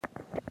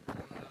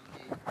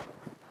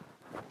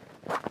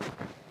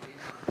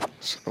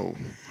So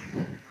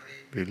now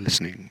we're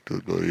listening to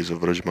the glories of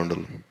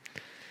Rajmandal,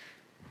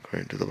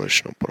 going to the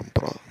Vaishnava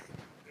Parampara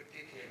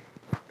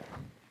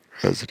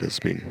as it has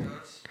been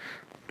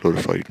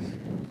glorified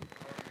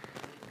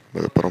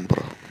by the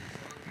Parampara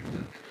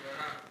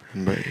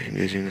and by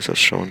engaging in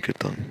such Shravan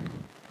Kirtan.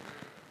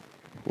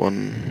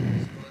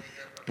 One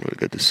will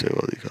get the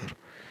Sevadikar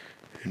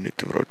in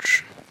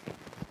Nityavraj.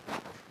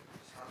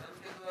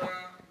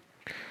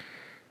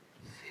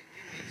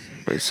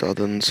 By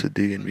Sadhan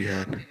Siddhi can be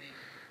had.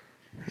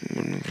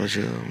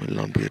 Vraja will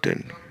not be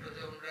attained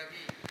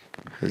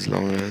as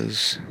long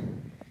as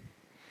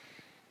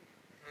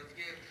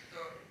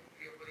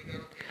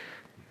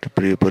the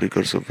Priya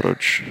Parikars of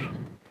Vraj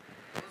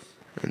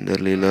and the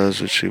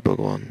Leelas with Sri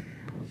Bhagavan,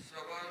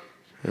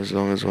 as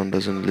long as one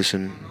doesn't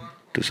listen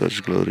to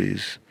such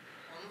glories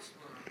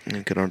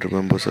and cannot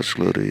remember such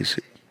glories,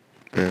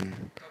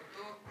 then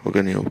how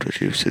can he hope to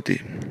achieve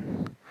Siddhi?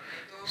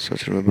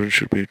 Such remembrance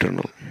should be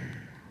eternal,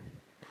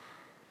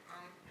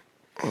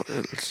 or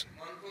else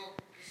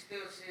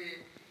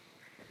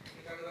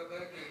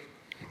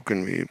how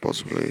can we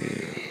possibly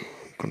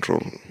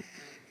control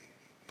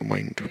the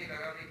mind?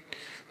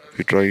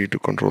 We try to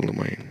control the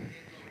mind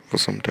for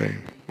some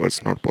time, but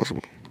it's not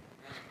possible.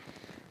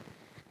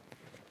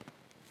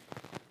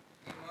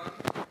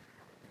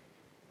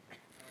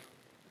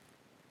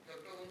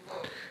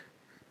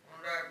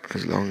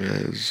 As long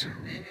as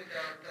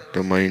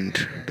the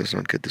mind does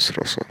not get this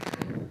rasa,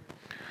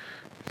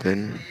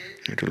 then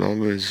it will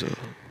always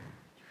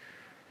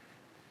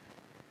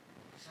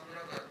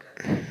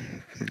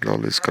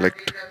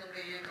collect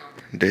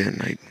day and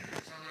night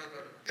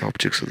the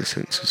objects of the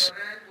senses.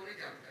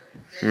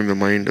 Even the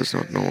mind does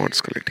not know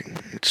what's collecting.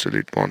 It still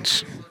it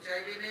wants.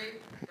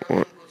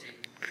 Or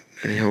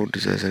anyhow it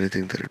desires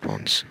anything that it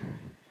wants.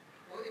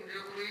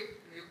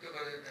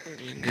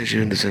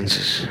 Engaging in the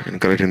senses and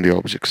collecting the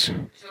objects.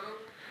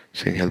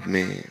 Saying help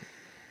me.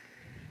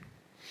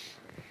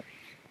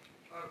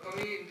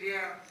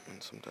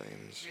 And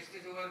sometimes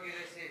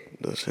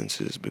the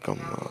senses become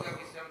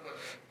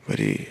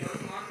very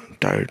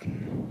tired.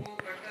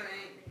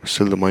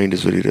 Still the mind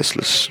is very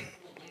restless.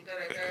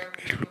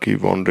 It will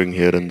keep wandering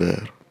here and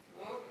there.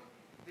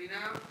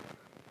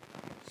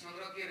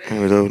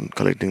 And without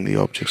collecting the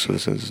objects of the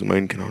senses, the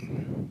mind cannot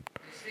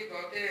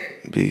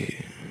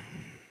be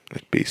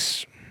at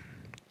peace.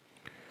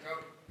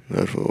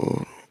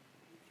 Therefore,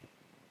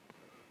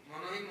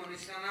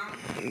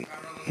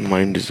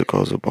 mind is the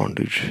cause of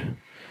bondage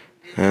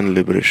and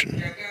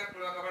liberation.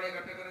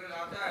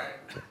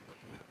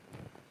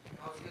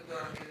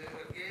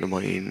 The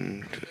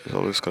mind is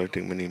always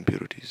collecting many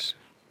impurities.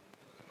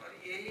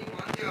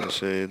 You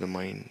say the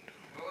mind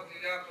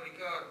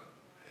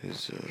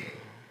is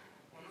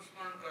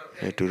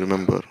to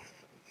remember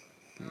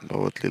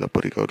Bhavat Lila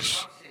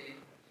Parikars,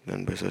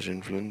 then by such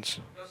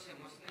influence,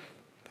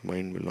 the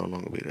mind will no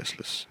longer be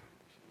restless.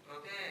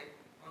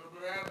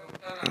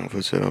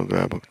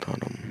 Vicharagraha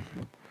Bhaktanam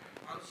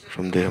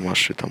from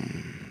Dehamashritam.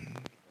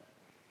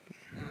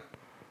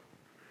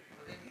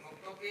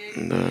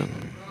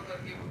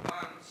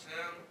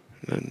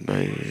 Then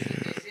by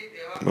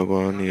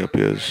Bhagavan he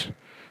appears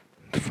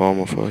in the form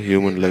of a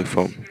human life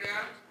form.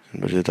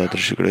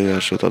 Bhajatadrishikadaya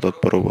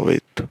Shatatatparo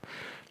Bhavet.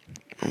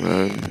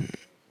 And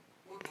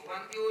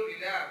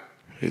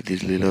with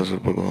these Leelas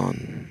of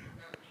Bhagavan,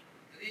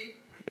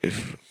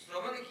 if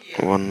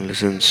one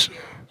listens to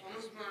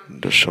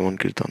the Shravan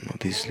Kirtan of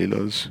these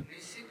Leelas,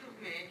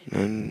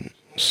 then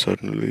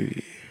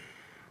certainly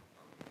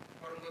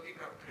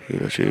he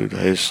will achieve the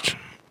highest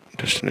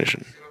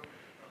destination,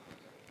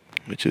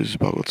 which is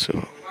Bhagavad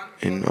Seva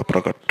in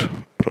Aprakat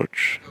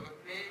approach.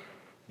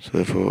 So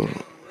therefore,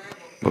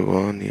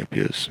 Bhagavan he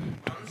appears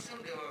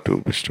to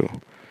bestow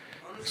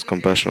his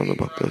compassion on the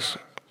bhaktas.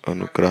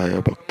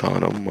 Anugrahaya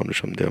Bhaktanam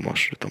Manusham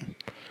Devamashritam.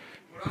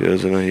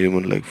 Appears in a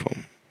human-like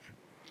form.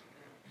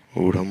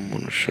 Udham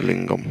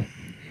Manushalingam.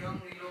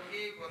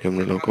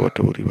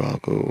 Yamnilokavatavari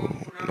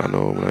Bhako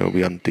Nano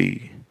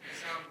Manayobhyanti.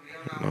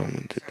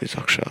 Namantiti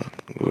Sakshat.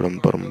 Udham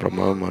Param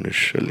Brahma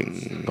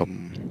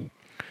Manushalingam.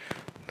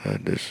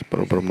 That this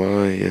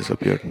Parabrahma he has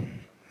appeared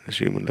in his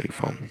human-like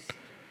form.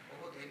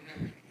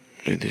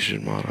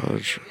 Yudhishthir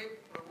Maharaj.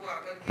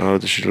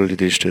 Narada told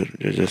Yudhishthir,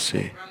 just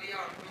say,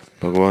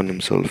 Bhagavan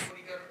himself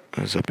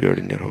has appeared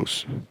in your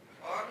house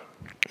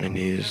and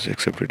he has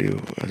accepted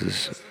you as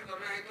his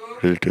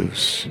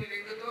relatives.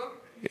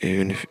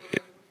 Even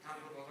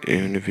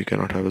if we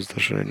cannot have his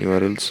darshan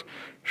anywhere else,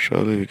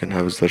 surely we can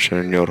have his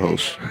darshan in your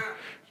house.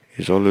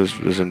 He's always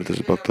present with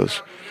his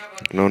bhaktas.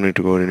 No need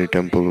to go to any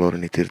temple or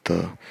any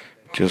tirtha.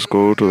 Just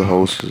go to the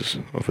houses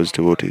of his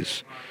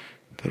devotees.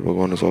 There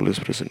Bhagavan is always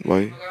present.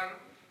 Why?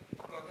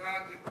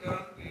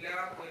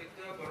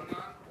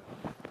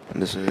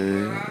 This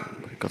is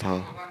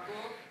Katha.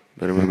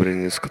 By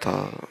remembering his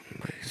Katha,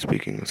 by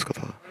speaking his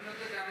Katha,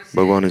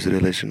 Bhagavan is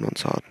realized in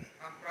one's heart.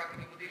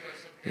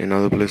 In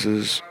other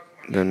places,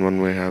 then one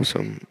may have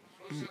some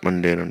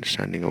mundane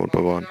understanding about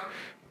Bhagavan,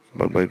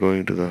 but by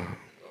going to the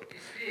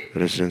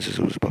residences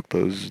of his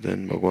bhaktas,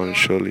 then Bhagavan will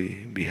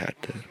surely be had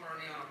there.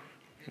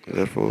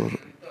 Therefore,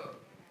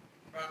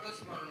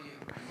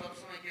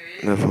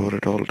 therefore,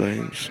 at all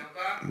times,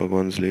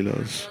 Bhagwan's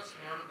Leelas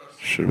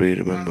should be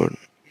remembered.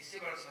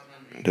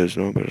 There is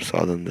no better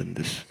sadhan than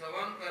this.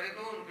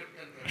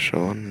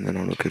 Shravan and then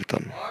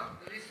Anukirtan.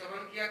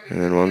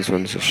 And then once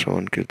one says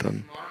Shravan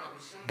Kirtan,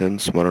 then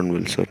Smaran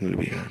will certainly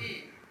be here.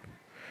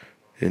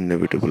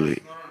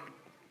 Inevitably.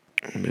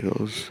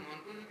 Because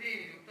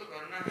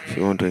if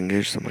you want to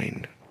engage the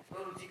mind,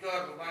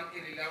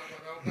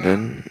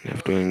 then you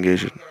have to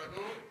engage it,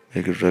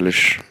 make it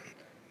relish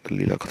the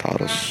Leela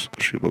Katharas,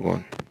 Sri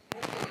Bhagwan.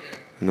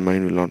 And the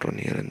mind will not run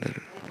here and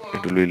there.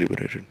 It will be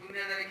liberated.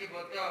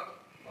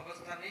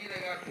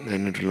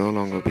 Then it will no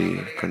longer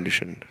be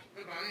conditioned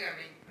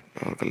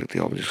or collect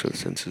the objects of the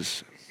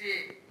senses.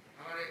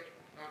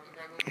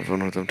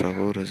 Vanartham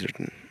Tagore has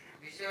written,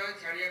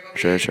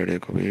 Jai Chadiya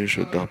Kabir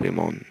Shuddha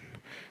Pimon,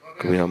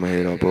 Kabir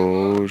Mahera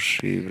Bo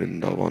Shri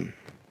Vrindavan.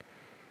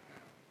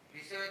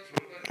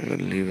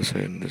 Then leave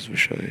aside this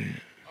Vishay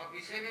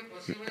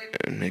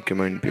and make your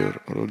mind pure,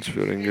 or else if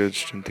you are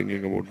engaged in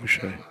thinking about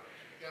Vishay,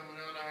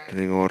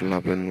 thinking what will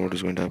happen, what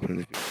is going to happen in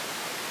the future.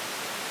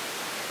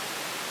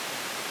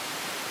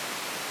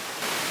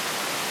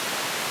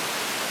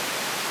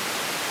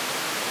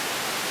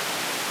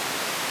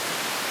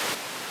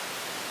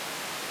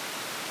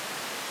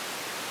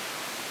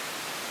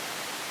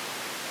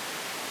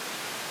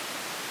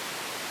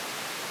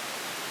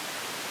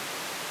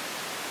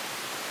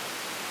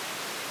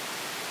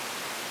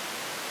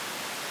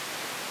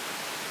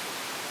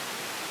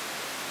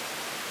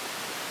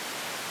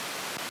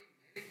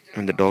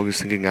 And the dog is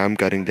thinking, I am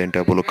carrying the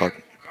entire bullock cart.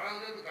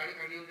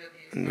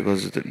 And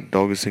because the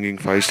dog is thinking,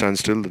 if I stand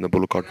still, then the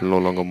bullock cart will no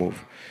longer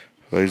move.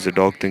 Why is the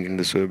dog thinking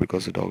this way?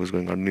 Because the dog is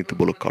going underneath the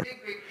bullock cart.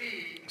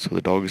 So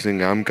the dog is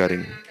thinking, I am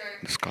carrying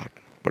this cart,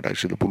 but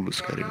actually the bull is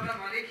carrying it.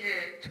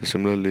 So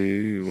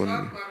similarly,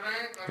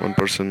 one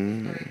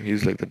person,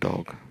 he's like the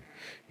dog.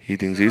 He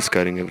thinks he's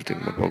carrying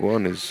everything, but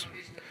Bhagwan is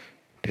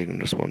taking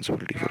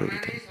responsibility for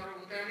everything,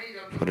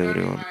 for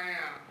everyone.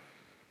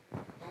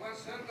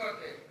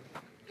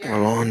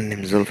 Bhagavan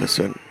himself has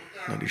said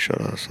that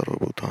Ishara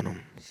Sarvabhutanam,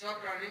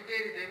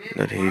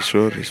 that he is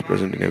sure he is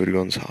present in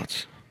everyone's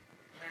hearts.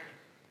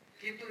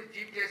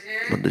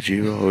 But the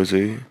Jiva, how is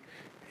he?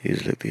 He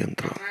is like the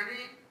Yantra.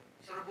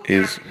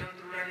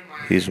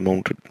 He is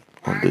mounted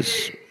on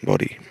this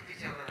body,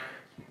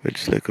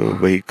 which is like a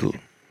vehicle.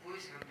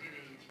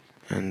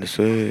 And this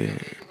way,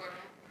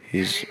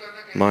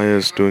 Maya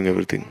is doing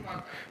everything,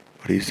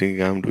 but he's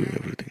thinking I'm doing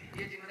everything.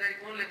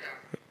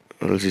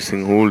 Or else he's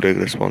thinking who will take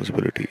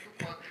responsibility?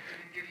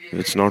 If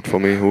it's not for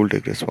me, who will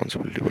take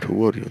responsibility? But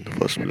who are you in the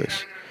first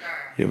place?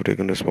 You have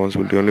taken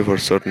responsibility only for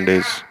certain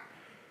days.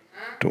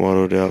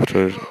 Tomorrow, day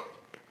after,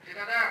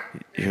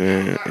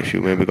 if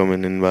you may become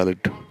an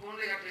invalid,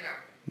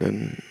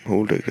 then who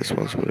will take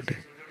responsibility?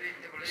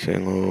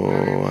 Saying,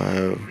 oh, I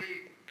have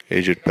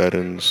aged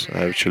parents, I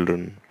have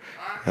children,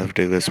 I have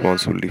to take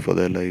responsibility for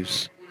their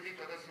lives.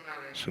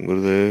 So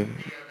Gurudev,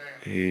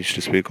 he used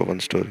to speak of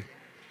one story.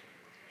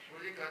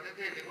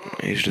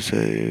 He used to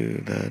say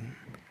that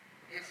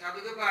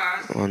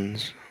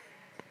once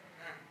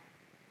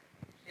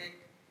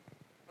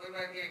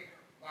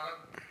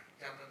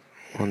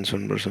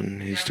one person,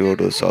 he used to go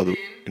to the sadhu,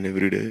 and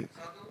every day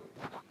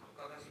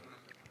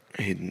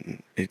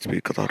he'd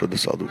speak katha to the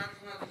sadhu.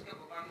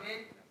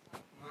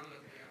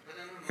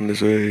 In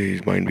this way,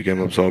 his mind became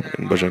absorbed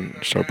in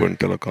bhajan, started putting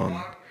tilak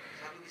on.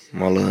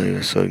 Mala, he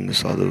was serving the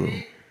sadhu.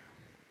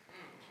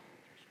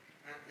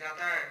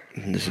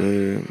 In this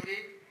way,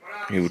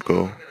 he would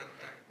go,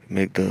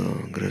 make the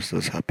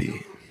grihasthas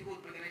happy,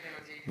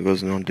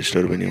 because not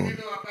disturb anyone.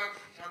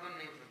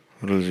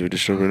 Or else if you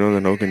disturb anyone,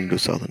 then how can you do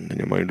sadhana? Then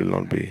your mind will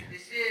not be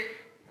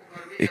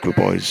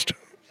equipoised.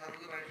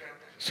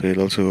 So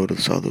he'll also go to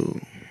the sadhu.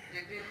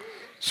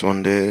 So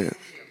one day,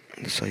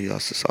 the Sahi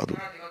asked the sadhu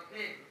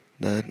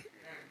that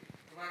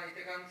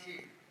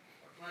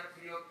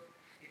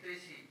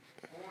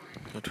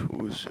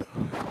who is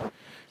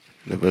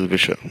the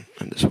well-wisher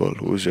in this world?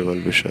 Who is your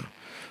well-wisher?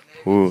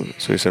 Who?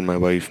 So he said, my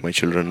wife, my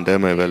children, they're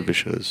my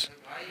well-wishers.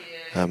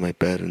 I have my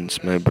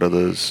parents, my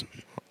brothers,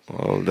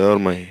 all they are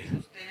my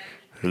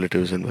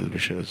relatives and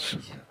well-wishers.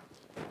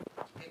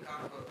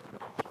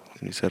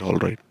 And he said, all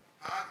right.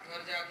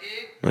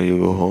 Now you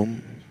go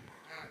home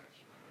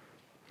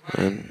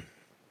and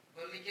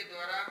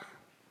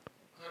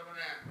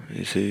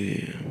you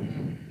see,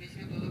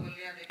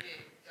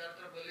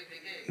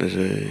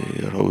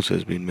 your house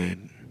has been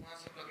made.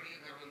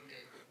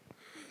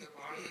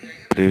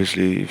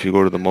 Previously, if you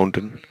go to the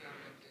mountain,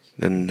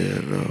 then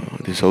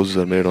these houses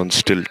are made on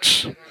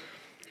stilts.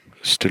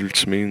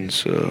 Stilts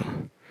means they're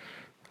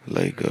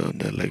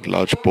like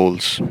large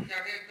poles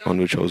on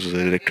which houses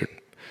are erected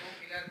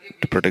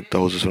to protect the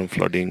houses from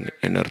flooding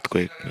and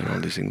earthquake and all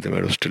these things. They're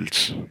made of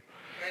stilts.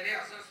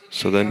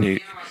 So then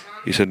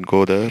he said,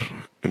 go there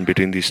in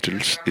between these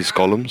stilts, these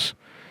columns,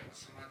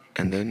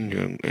 and then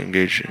you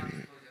engage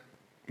in,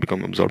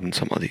 become absorbed in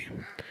samadhi.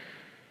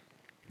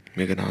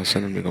 Make an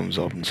asana and become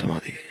absorbed in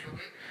samadhi.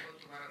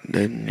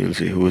 Then you'll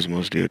see who is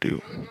most dear to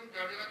you.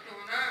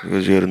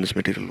 because you are in this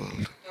material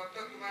world.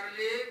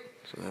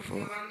 So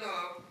therefore,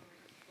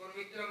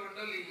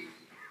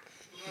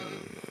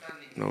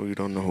 now you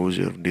don't know who's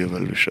your dear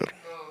well-wisher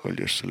while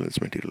you're still in this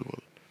material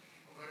world.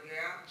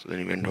 So then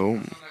he went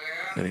home,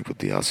 then he put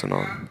the asana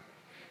on.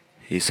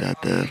 He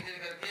sat there,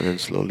 and then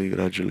slowly,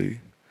 gradually,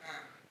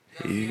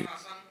 he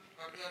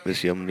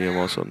this yam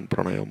niyamasan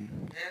pranayam,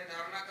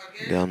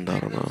 dhyan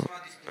dharana,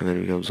 and then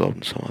he becomes absorbed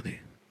in samadhi.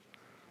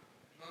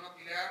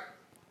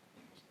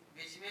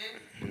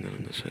 And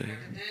then this way,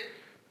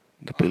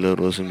 the pillar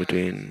was in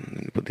between,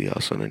 and he put the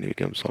asana and he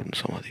became absorbed in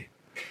samadhi.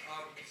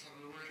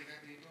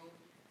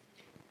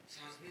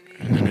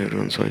 And then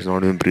everyone saw he's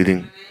not even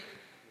breathing.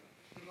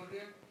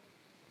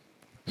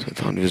 So I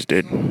thought he was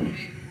dead.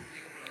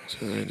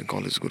 So I didn't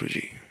call his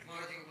Guruji.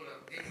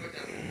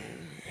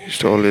 He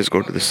used to always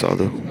go to the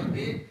sadhu.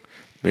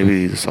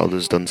 Maybe the sadhu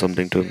has done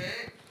something to him.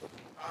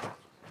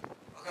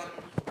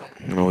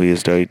 Now he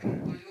has died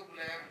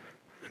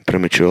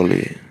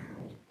prematurely.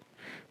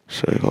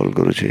 So I called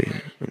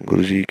Guruji. And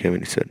Guruji came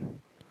and he said,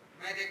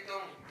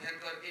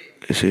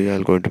 you see,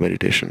 I'll go into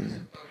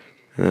meditation.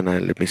 And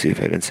then let me see if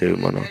I can save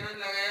him or not.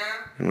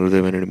 And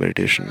Gurudev went into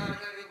meditation.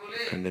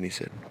 And then he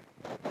said,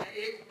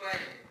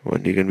 well,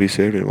 he can be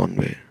saved in one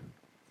way.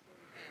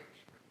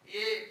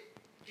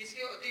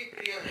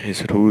 He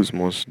said, who is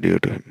most dear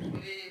to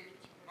him?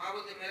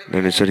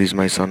 Then he said, he's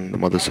my son. The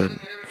mother said,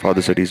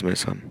 father said, he's my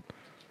son.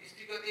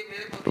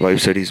 The wife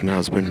said, he's my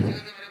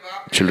husband.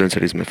 Children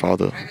said, he's my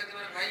father.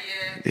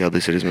 The other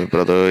said, he's my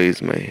brother,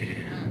 he's my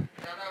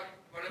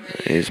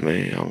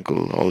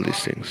uncle, all these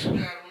things.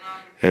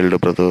 Elder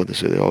brother,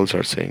 they all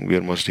start saying, we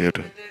are most dear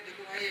to him.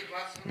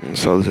 And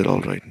Sadhu said,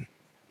 all right.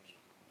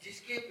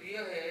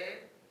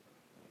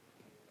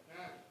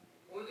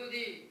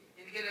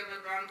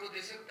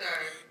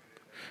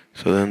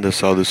 So then the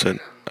Sadhu said,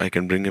 I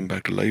can bring him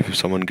back to life if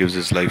someone gives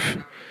his life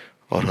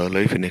or her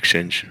life in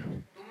exchange.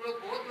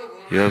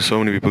 You have so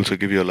many people to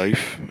give your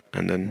life,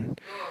 and then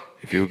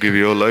if you give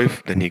your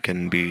life, then he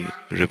can be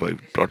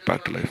revived, brought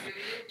back to life.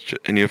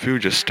 Any of you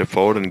just step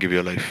forward and give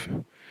your life,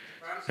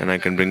 and I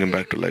can bring him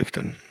back to life.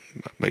 Then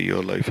by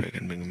your life, I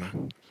can bring him back.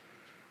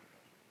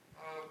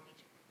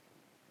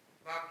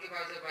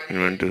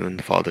 And when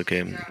the father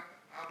came,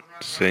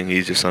 saying,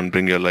 he's your son,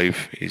 bring your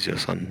life, he's your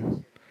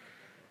son.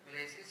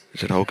 He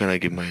said, how can I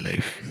give my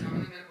life?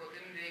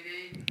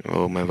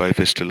 Oh, my wife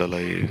is still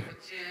alive.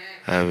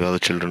 I have other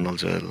children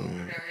also.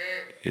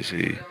 You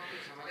see,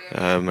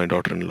 I have my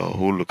daughter-in-law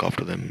who will look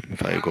after them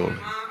if I go.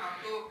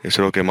 He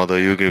said, okay, mother,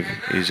 you give,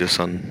 he's your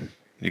son.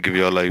 You give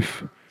your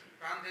life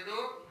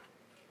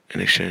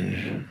in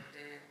exchange.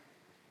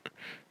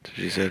 So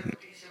she said,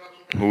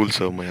 who will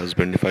serve my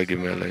husband if I give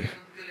my life?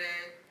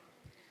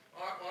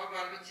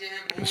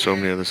 And so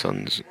many other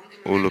sons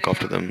who will look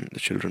after them, the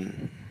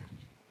children.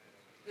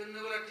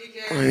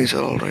 And he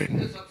said, all right.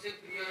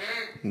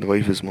 The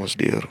wife is most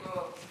dear.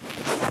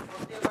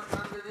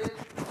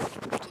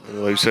 So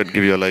the wife said,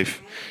 give your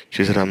life.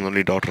 She said, I'm the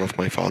only daughter of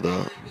my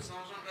father.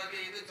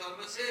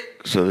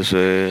 So this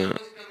way,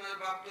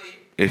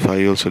 if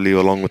I also live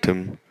along with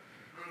him,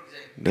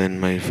 then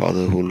my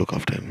father will look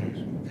after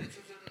him.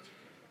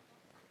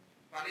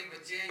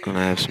 And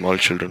I have small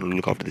children who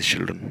look after these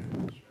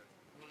children.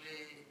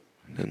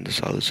 Then the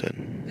Sadhu said,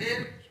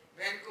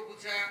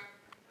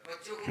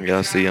 he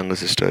asked the younger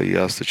sister, he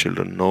asked the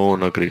children, no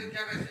one agreed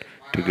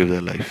to give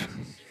their life.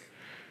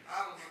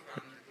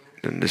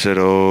 Then they said,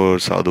 oh,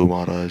 Sadhu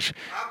Maharaj,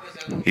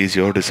 he's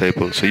your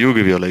disciple, so you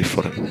give your life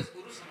for him.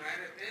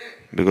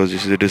 Because you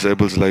see, the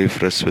disciple's life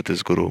rests with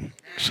his guru,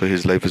 so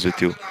his life is with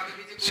you.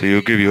 So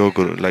you give your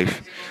guru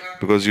life.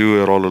 Because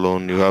you are all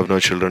alone, you have no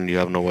children, you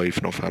have no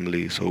wife, no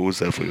family, so who's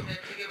there for you?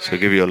 So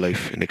give your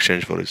life in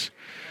exchange for his.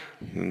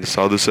 And the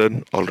Sadhu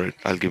said, all right,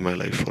 I'll give my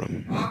life for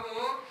him.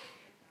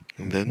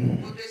 And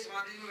then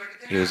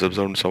he was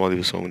absorbed in Samadhi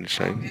for so many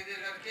times.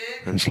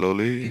 And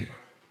slowly,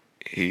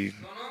 he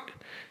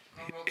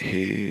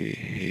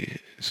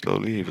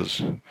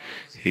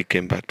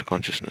came back to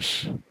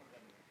consciousness.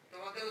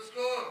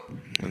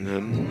 And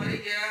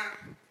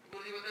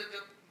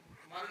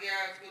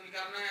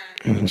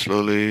then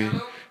slowly,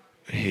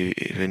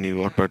 when he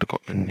got back to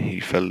and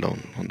he fell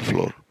down on the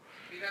floor.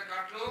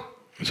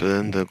 So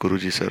then the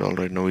Guruji said, all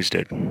right, now he's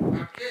dead.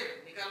 And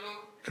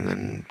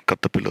then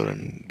cut the pillar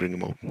and bring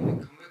him out.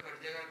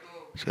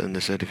 So then they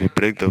said, if you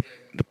break the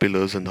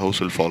pillars, then the house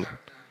will fall.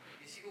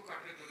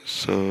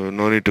 So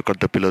no need to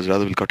cut the pillars,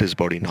 rather we'll cut his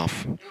body in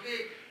half.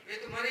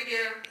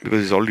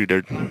 Because he's already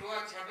dead.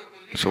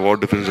 So what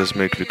difference does it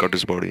make if we cut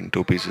his body in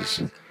two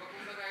pieces?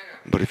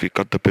 But if we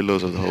cut the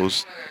pillars of the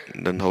house,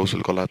 then the house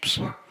will collapse.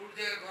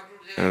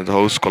 And if the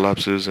house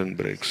collapses and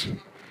breaks,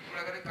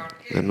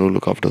 then we'll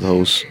look after the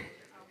house.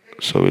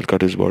 So we'll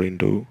cut his body in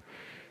two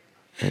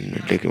and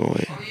we'll take him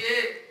away.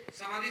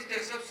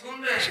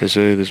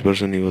 So this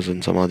person, he was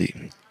in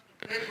Samadhi.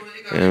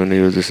 And when he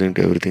was listening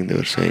to everything they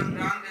were saying,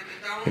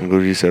 and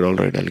Guruji said, all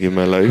right, I'll give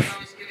my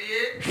life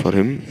for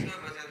him,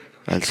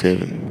 I'll save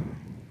him.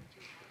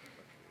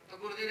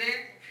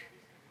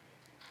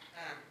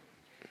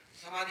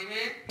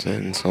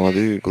 Then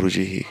Samadhi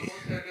Guruji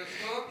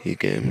he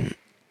came,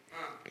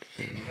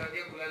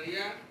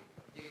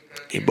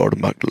 he brought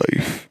him back to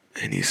life,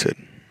 and he said,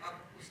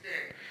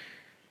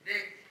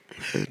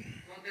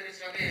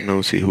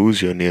 "Now see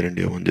who's your near and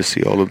dear one. Just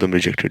see all of them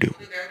rejected you.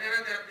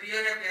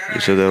 You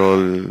said they're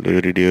all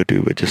very dear to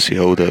you, but just see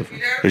how they've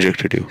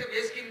rejected you.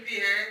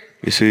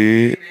 You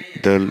see,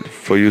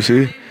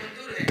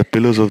 the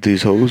pillars of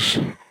this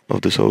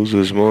house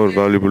is more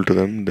valuable to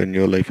them than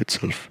your life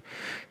itself.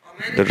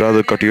 They'd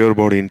rather cut your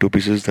body into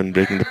pieces than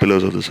breaking the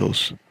pillars of this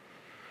house."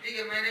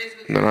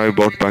 Then I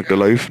brought back to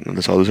life, and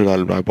the sadhu said,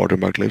 I brought him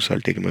back to life, so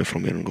I'll take him away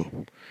from here and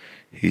go.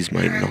 He's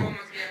mine now.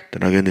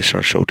 Then again they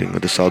start shouting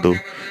at the sadhu,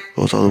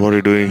 "Oh sadhu, what are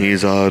you doing?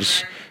 He's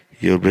ours.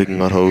 You're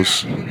breaking our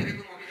house.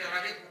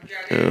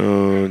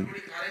 Uh,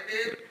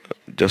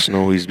 just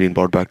now he's been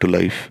brought back to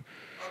life.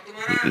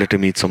 Let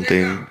him eat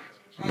something.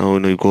 No,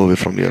 no, you go away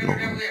from here now.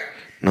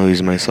 Now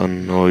he's my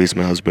son. Now he's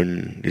my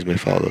husband. He's my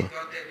father."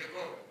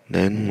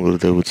 Then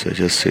Gurudev would say,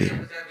 just say,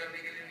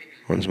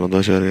 once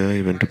Madhacharya,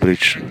 he went to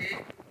preach.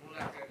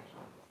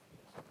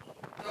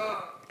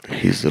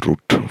 He's the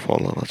root of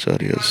all our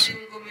acharyas.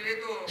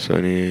 So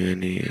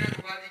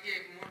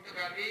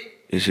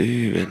you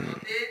see, when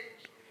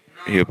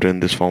he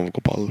obtained this form of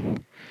Gopal,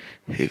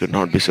 he could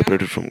not be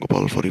separated from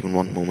Gopal for even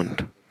one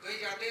moment.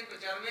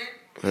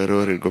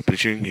 Wherever he'd go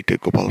preaching, he'd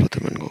take Gopal with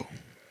him and go.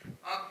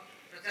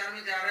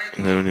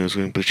 And then when he was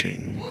going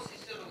preaching,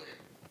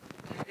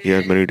 he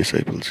had many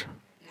disciples.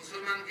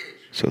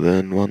 So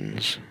then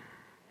once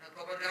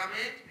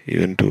he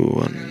went to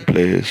one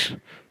place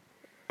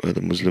where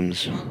the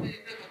Muslims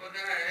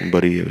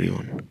bury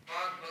everyone.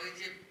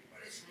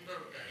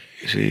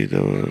 You see,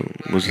 the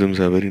Muslims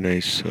have very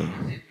nice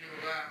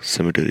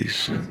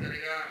cemeteries.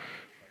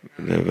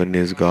 They have very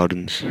nice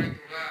gardens.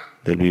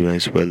 There'll be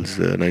nice wells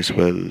there, nice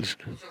wells.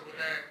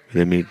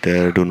 They meet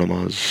there, do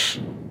namaz.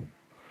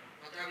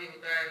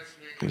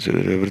 So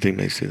there's everything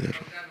nicely there.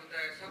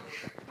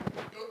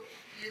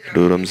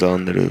 Do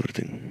Ramzan, they do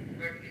everything.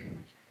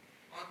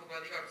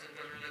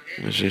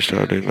 They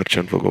start doing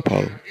Archan for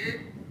Gopal.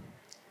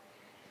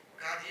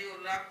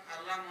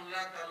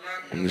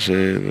 And they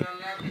say that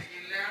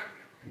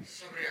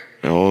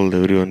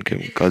everyone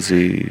came,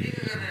 Qazi.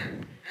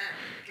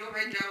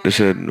 They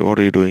said, "What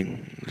are you doing?"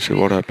 They said,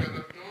 "What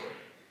happened?"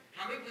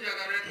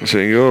 They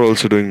said, "You're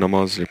also doing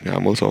namaz."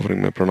 "I'm also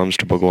offering my pranams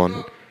to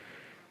Bhagwan.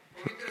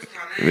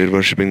 We're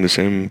worshipping the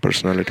same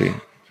personality."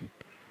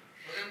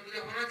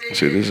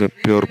 See, this is a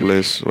pure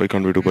place. Why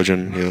can't we do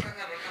bhajan here?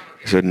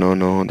 He said, "No,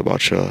 no, the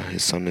Badshah,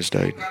 his son has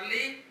died."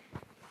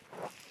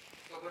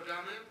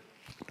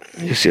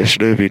 Yes,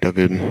 yesterday we dug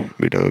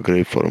a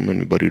grave for him and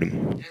we buried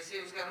him.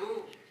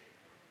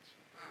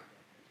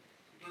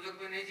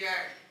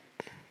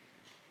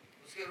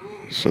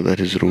 So that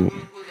his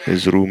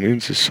ruh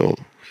means his soul.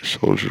 His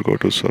soul should go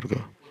to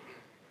Swarga.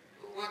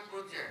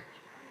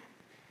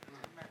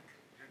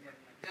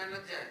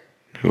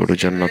 Go to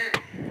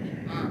Jannat.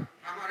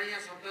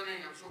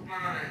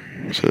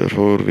 So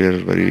therefore we are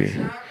very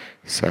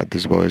sad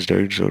this boy has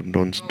died, so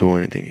don't do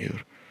anything here.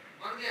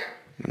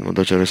 And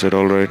Madhacharya said,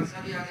 "Alright."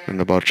 And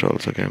the Badshah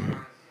also came.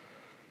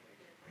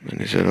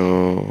 And he said,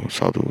 "Oh,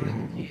 Sadhu,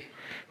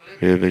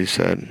 we are very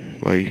sad.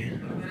 Why?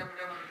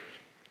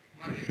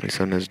 My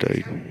son has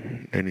died."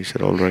 And he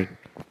said, "Alright."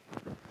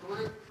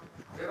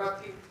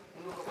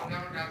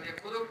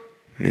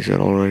 And he said,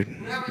 "Alright."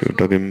 You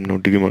dug him, no,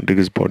 dig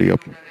his body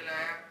up.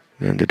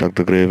 Then they dug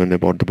the grave and they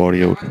brought the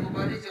body out.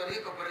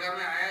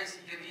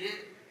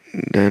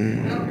 Then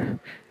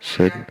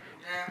said,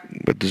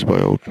 "Get this boy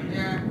out."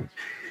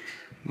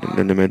 And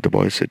then they made the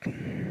boy sit.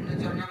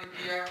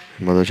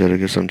 Madhacharya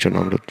gave some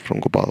Chanamrit from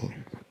Gopal.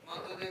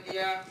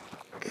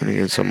 And he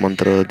gave some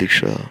mantra,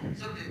 diksha,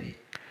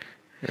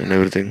 and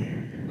everything.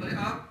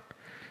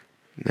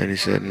 Then he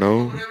said, "Now,"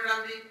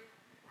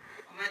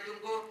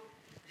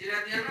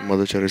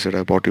 Madhacharya said,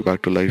 "I brought you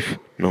back to life.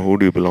 Now who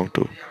do you belong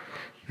to?"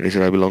 And he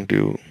said, "I belong to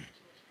you."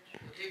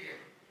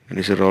 And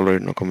he said,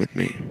 "Alright, now come with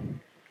me."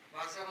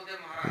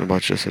 And the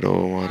Badshah said, "Oh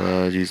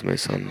Maharaj, he's my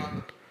son."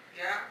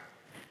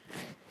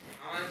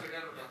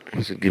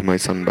 He said, "Give my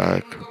son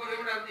back."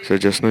 He said,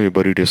 "Just now you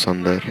buried your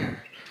son there.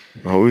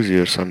 Now how is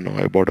your son now?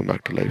 I brought him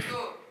back to life.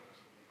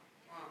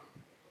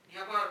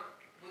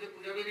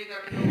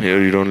 Here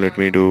you don't let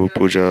me do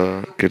puja,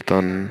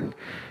 kirtan,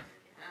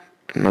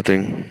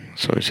 nothing."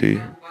 So you see,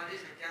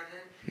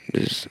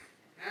 this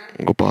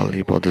Gopal,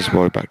 he brought this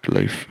boy back to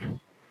life.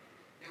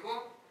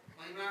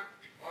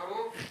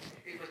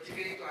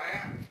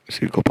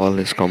 See, Gopal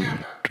has come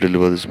to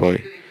deliver this boy.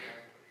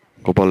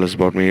 Gopal has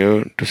brought me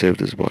here to save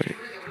this boy.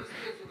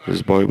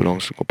 This boy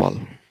belongs to Gopal.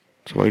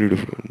 So why did you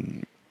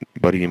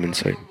bury him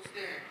inside?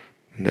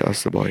 And they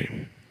asked the boy,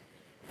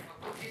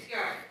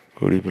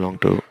 "Who do you belong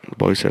to?" The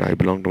boy said, "I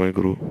belong to my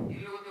guru.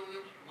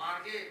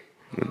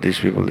 These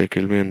people, they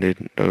killed me and they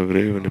dug a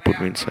grave and they put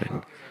me inside.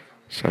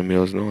 So I'm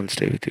yours now, I'll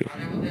stay with you."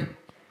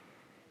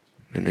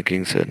 Then the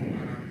king said,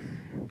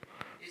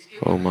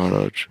 "Oh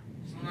Maharaj,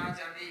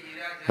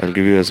 I'll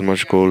give you as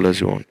much gold as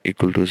you want,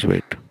 equal to his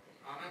weight.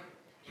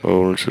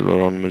 Old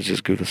silver ornaments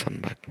just give the sun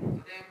back.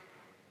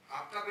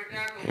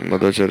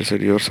 Madhacharya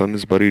said, your son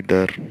is buried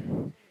there.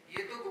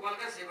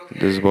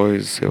 This boy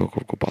is Sevak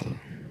of Gopal.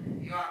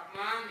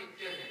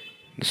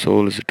 The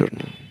soul is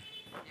eternal.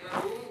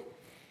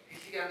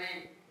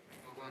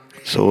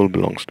 The soul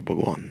belongs to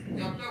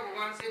Bhagwan.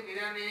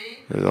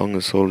 As long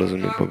as soul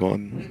doesn't meet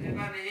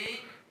Bhagwan,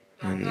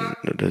 and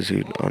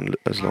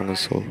as long as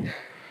soul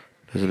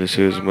doesn't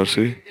receive his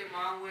mercy,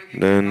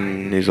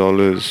 then he's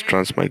always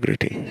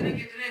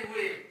transmigrating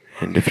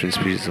in different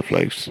species of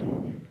lives.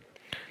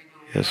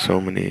 He has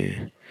so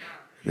many.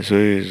 This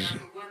way his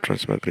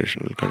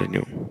transmigration will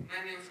continue.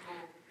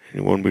 He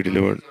won't be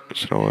delivered.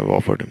 So now I've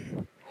offered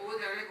him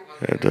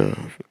at the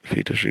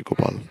feet of Sri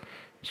Gopal.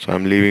 So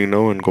I'm leaving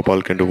now and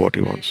Gopal can do what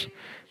he wants.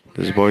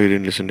 This boy he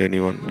didn't listen to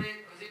anyone.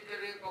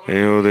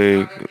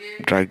 They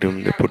dragged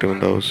him, they put him in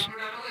the house.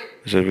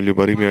 He said, will you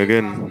bury me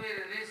again?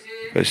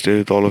 If I stay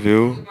with all of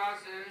you,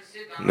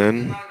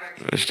 then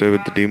I stay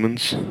with the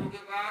demons,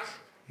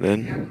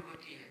 then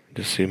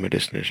just see my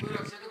destination.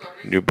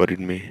 You buried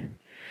me.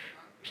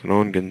 So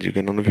none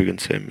of you can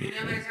save me.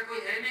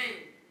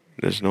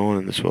 There's no one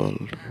in this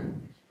world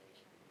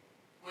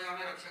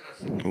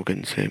who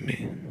can save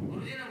me.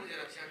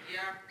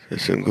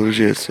 Listen,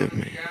 Guruji has saved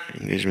me.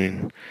 Engage me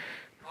in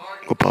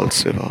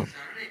Gopal's seva.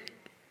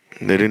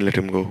 They didn't let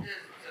him go.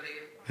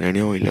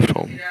 Anyhow, he left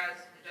home.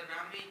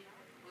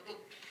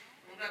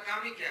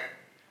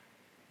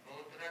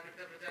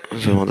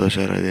 So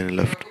Madhacharya then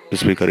left to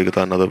speak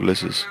Harikatha in other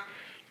places.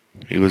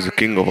 He was the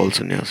king of all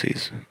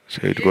sannyasis.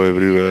 So he'd go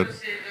everywhere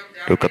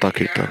to Katha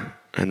Kirtan.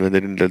 And when they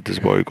didn't let this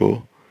boy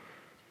go,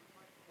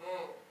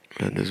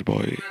 and this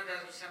boy,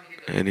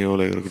 anyhow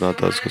like Raghunath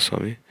Das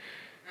Goswami,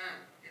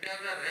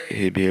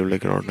 he behaved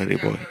like an ordinary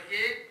boy.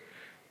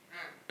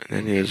 And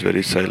then he was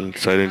very silent.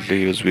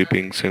 Silently he was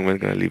weeping, saying, when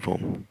can I leave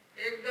home?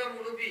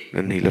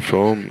 Then he left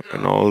home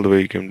and all the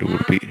way he came to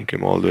Udupi. He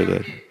came all the way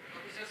there.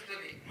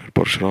 Where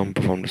Parshuram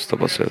performed his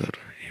tapasya there.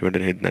 He went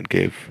and hid in that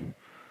cave.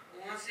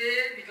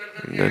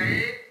 And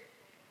then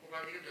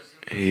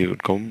he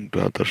would come to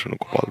have darshan of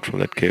Gopal from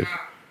that cave.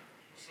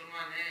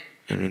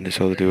 And when they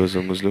saw that he was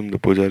a Muslim, the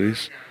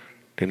pujaris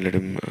didn't let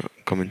him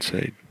come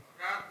inside.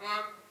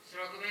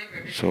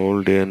 So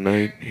all day and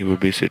night he would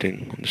be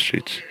sitting on the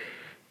streets,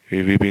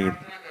 he weeping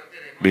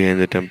behind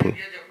the temple.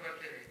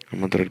 A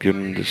mantra had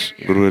given him this,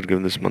 Guru had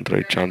given this mantra,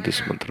 he chant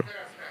this mantra.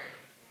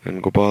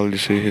 And Gopal, you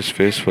see, his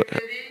face was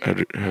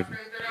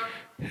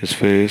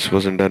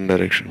in that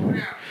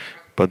direction.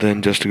 But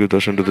then just to give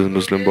darshan to this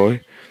Muslim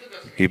boy,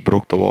 he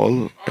broke the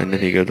wall and then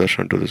he gave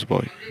darshan to this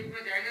boy.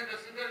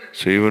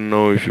 So even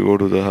now if you go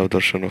to the have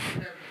darshan of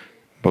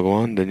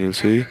Bhagavan, then you'll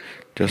see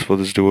just for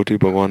this devotee,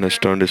 Bhagavan has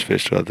turned his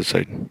face to the other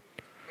side.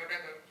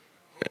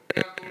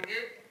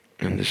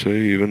 And this way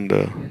even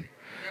the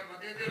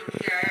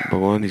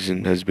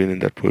Bhagavan has been in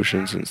that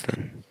position since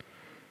then.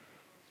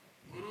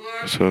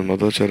 So when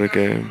Madhacharya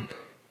came,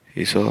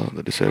 he saw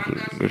the disciple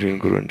between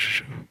Guru and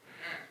Shishya,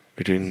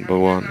 between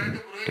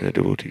Bhagavan and the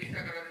devotee.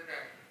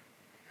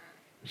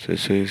 So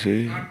you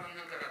see,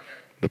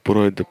 the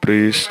Purohit, the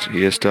priest,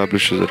 he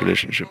establishes a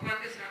relationship.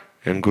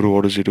 And Guru,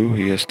 what does he do?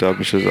 He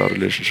establishes our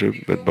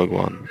relationship with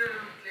Bhagavan.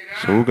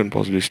 So who can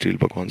possibly steal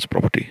Bhagavan's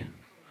property?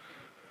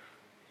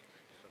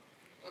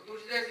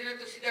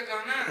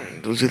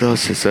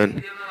 Tulsidas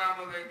said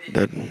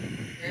that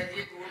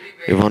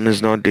if one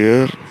is not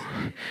dear,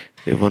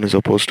 if one is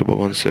opposed to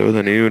Bhagavan's seva,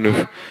 then even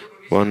if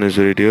one is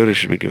very dear, he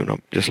should be given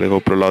up. Just like how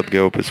Prahlad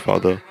gave up his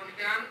father,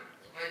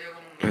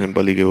 and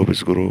Bali gave up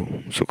his guru,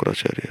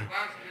 Sukracharya.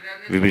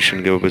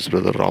 Vibhishan gave up his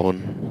brother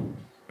Ravan.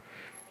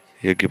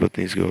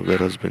 Yajnapatnis gave up their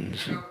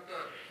husbands.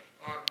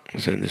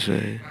 So in this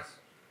way,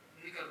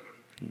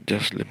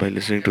 just by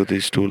listening to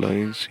these two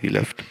lines, he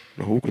left.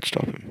 Now who could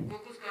stop him?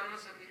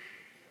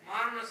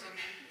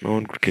 No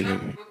one could kill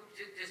him.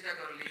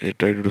 He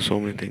tried to do so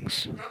many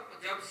things.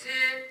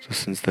 So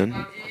since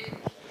then,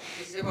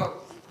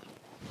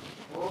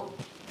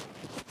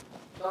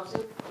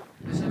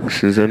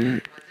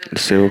 the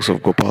Sevaks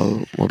of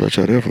Gopal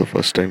Madhacharya for the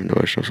first time in the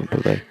Vaishnava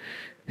Sampradaya,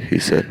 he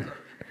said,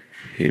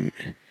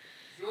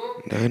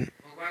 that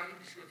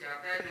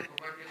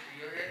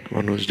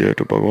one who is dear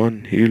to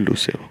Bhagavan, he will do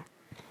seva.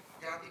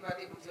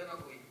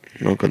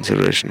 No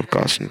consideration of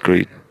caste and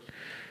creed.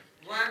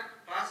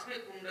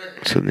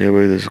 So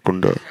nearby there is a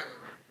kunda,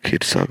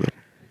 Kheer Sagar.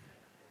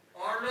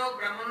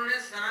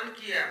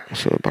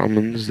 So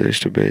Brahmins, they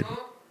used to bathe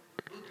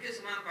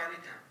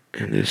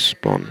in this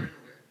pond.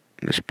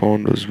 This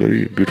pond was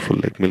very beautiful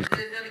like milk.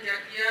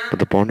 But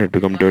the pond had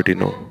become dirty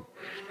now.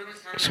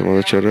 So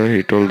Madhacharya,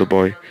 he told the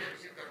boy,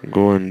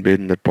 go and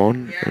bathe in that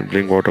pond and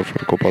bring water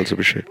for Gopal's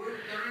Abhishek.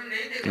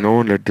 No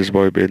one let this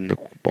boy bathe in the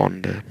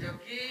pond there.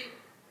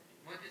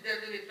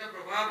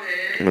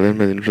 And then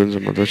by the influence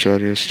of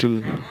Madhacharya,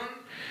 still the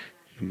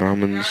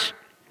Brahmins,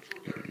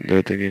 they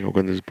were thinking, how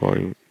can this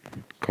boy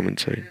come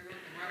inside?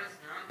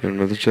 Then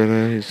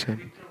Madhacharya, he said,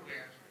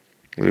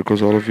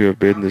 because all of you have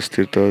bathed in this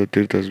tirtha, the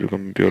tirtha has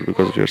become pure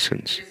because of your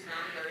sins.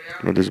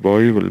 Now this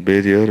boy will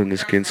bathe here in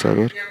this Kheer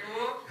Sagar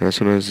And as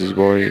soon as this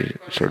boy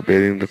started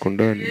bathing in the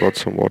kunda and brought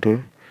some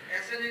water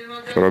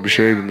for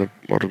Abhishek, then the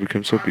water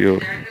became so pure.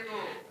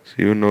 So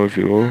even now, if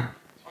you go,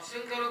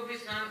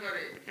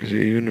 you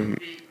see even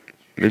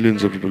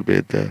millions of people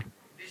bathe there.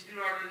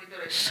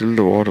 Still,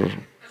 the water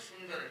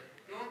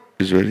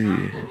is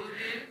very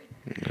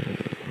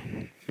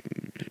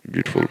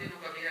beautiful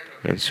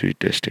and sweet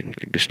tasting,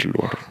 like distilled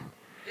water.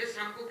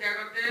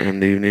 And in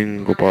the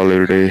evening, Gopal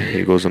every day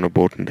he goes on a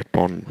boat in that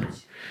pond.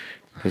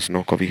 There's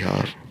no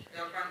kavihar.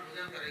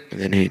 And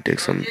then he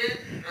takes some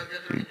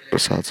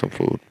prasad, some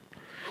food.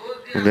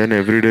 And then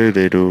every day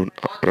they do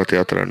Rath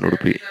Yatra in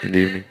Udupi in the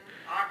evening.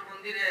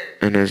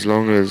 And as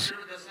long as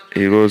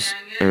he goes,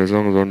 and as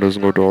long as one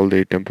doesn't go to all the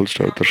 8 temples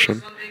to have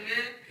darshan,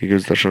 he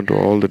gives darshan to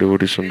all the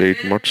devotees from the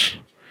 8 mutts.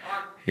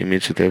 He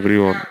meets with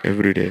everyone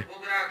every day.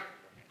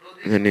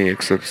 Then he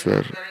accepts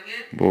their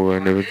boga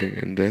and everything,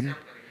 and then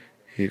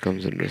he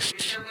comes and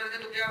rests.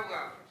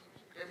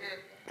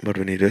 But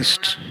when he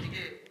rests,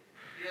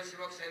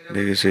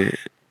 they say,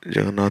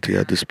 Jagannath, he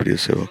had this Priya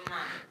Sevak,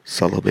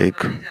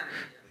 Salabeg.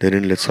 They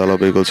didn't let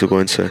Salabeg also go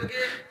inside.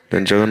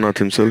 Then Jagannath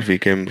himself, he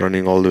came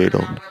running all the way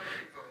down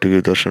to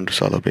give darshan to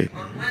Salabeg.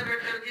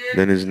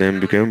 Then his name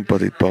became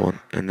Patit Pavan.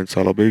 And then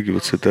Salabeg, he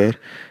would sit there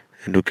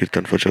and do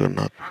kirtan for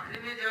Jagannath.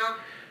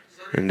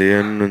 In the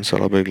end, when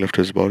Salabeg left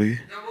his body,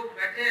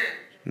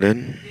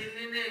 then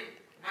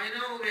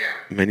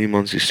many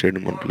months he stayed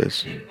in one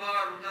place.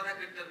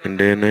 And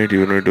day and night he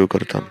would not do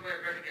kirtan.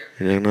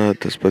 And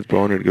Jagannath, as Patit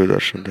Pavan, he'd give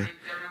darshan there.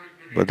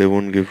 But they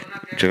won't give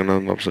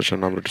Jagannath Mahaprasad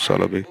Namra to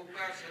Salabeg.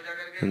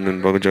 And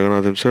then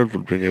Jagannath himself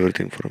would bring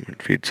everything for him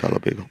and feed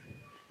Salabeg.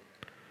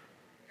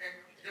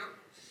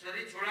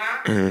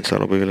 And when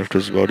Salabeg left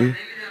his body,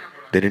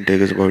 they didn't take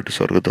his body to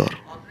Swargadwar.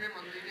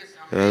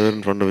 Rather,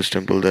 in front of his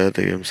temple there,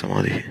 they gave him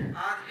Samadhi.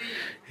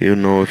 You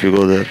know, if you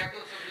go there,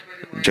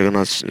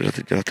 Jagannath's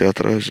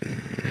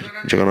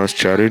Jagannath's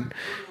chariot,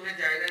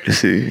 you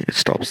see, it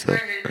stops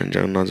there. And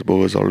Jagannath's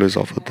bow is always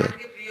offered there.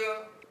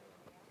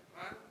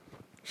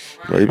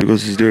 Why?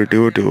 Because he's the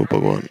devotee of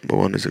Bhagavan.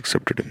 Bhagavan has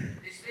accepted him.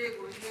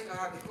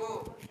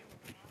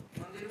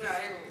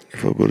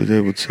 If a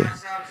Gurudev would say,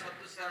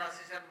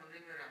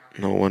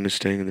 now one is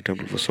staying in the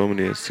temple for so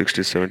many years,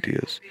 60, 70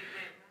 years,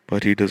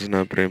 but he doesn't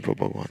have prem for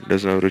Bhagavan,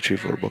 doesn't have ruchi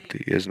for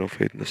bhakti, he has no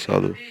faith in the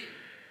sadhu,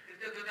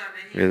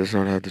 he does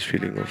not have this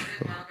feeling of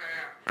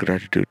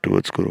gratitude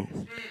towards Guru.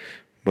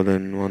 But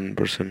then one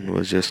person who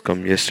has just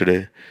come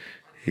yesterday,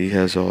 he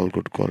has all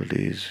good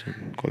qualities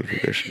and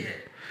qualification.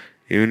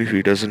 Even if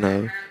he doesn't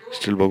have,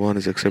 still Bhagavan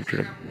has accepted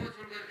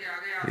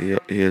him.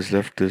 He has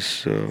left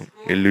this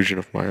illusion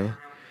of Maya,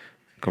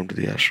 come to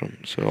the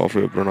ashram. So offer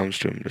your pranams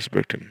to him,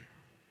 respect him.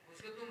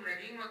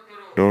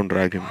 Don't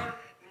drag him,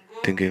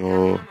 thinking,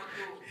 oh,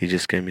 he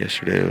just came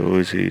yesterday, oh,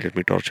 is he, let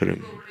me torture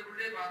him.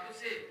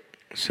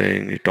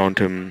 Saying, you taunt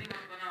him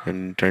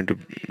and trying to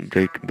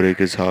break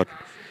his heart.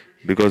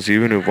 Because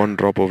even if one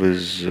drop of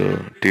his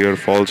tear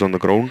falls on the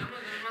ground,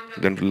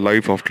 then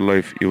life after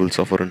life you will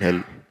suffer in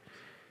hell.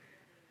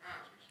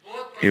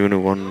 Even if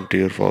one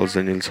tear falls,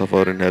 then you'll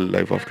suffer in hell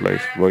life after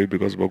life. Why?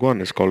 Because Bhagavan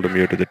has called him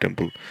here to the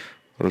temple.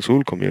 Or else who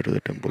will come here to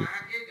the temple?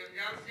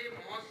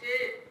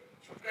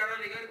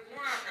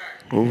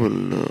 Who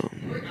will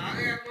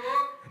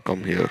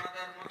come here?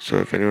 So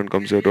if anyone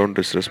comes here, don't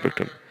disrespect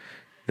him.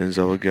 Then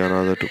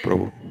Zavagyanada to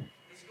Prabhu.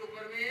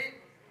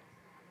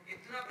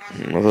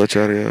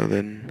 Madhacharya,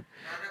 then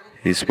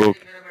he spoke.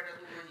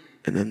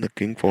 And then the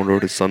king found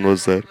out his son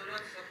was there.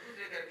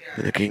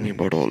 And the king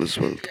bought all his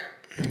wealth.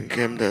 He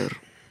came there,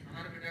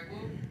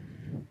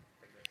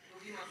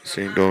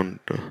 saying,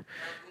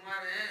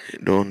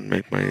 don't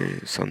make my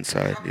son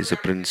sad. He's a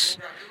prince.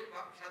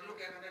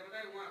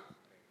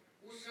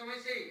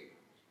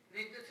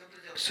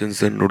 Since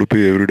then,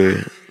 Udupi every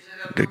day,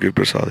 they give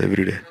prasad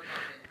every day.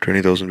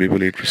 20,000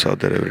 people eat prasad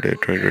there every day.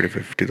 20,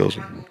 25,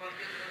 50,000.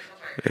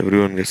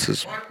 Everyone gets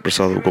this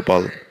prasad of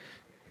Gopal.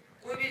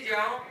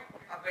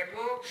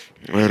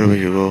 Wherever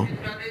you go,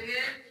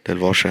 they'll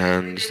wash your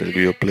hands, they'll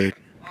give you a plate,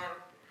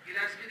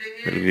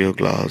 they'll give you a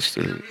glass,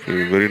 they'll give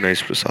you very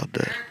nice prasad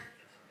there.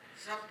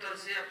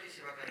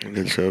 And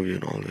they'll serve you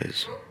in all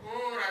ways.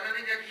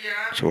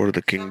 So what did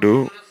the king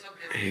do?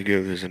 He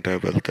gave his entire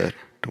wealth there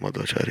to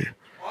Madhacharya.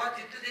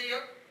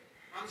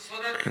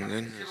 And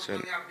then he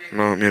said,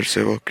 now I'm your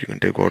sevak, you can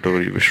take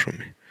whatever you wish from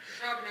me.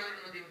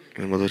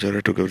 And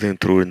Madhacharya took everything and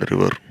threw in the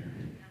river.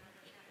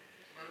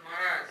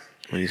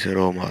 And he said,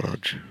 oh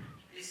Maharaj,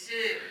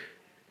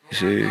 you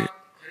see,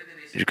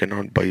 you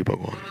cannot buy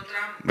Bhagavan,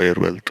 buy your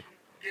wealth.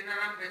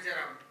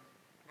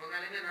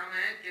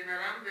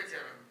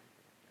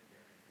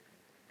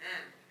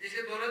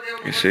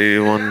 You say,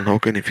 one, how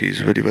can if he is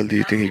very wealthy,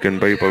 you think he can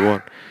buy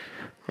Bhagavan?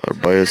 Or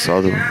buy a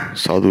sadhu?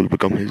 Sadhu will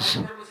become his.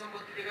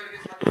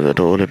 That,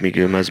 oh, let me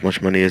give him as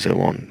much money as I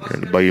want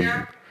and buy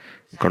him,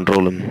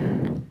 control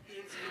him.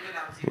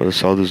 But the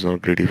sadhu is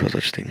not greedy for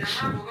such things.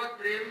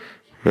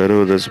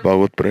 Wherever there's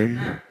Bhagavad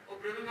Prem,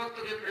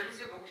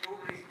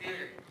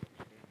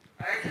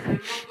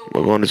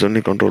 Bhagavan is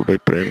only controlled by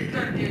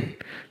Prem.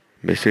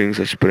 By seeing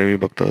such Premi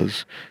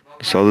Bhaktas,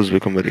 the sadhus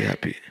become very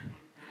happy.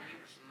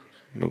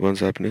 Bhagwan's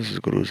happiness is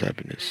Guru's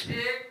happiness.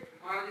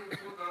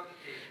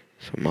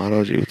 So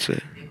Maharaj would say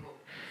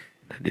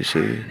that you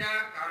say,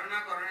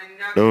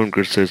 don't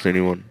criticize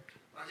anyone.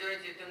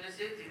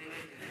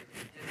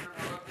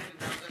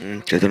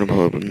 Chaitanya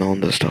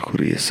Bhagavan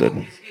Thakur has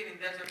said,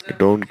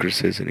 don't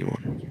criticize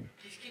anyone.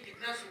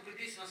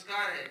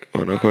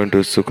 On account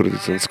of Sukriti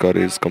Sanskar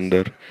is come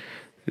there.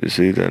 You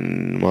see,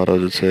 then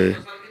Maharaj would say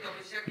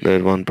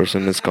that one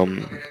person has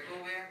come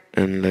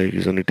and like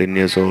he's only 10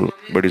 years old,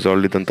 but he's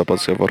already done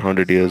tapasya for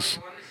 100 years.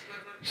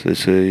 So they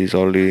say he's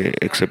already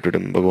accepted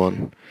him,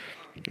 Bhagwan.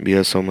 We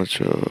have so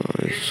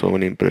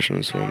many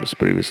impressions from his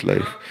previous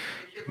life.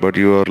 But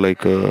you are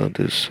like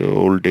this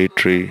old date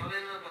tree.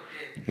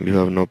 You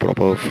have no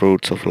proper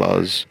fruits or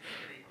flowers.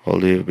 All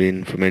they have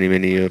been for many,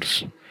 many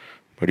years.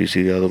 But you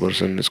see the other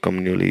person is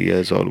come newly, he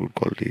has all good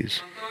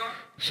qualities.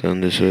 So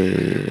in this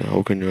way,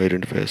 how can you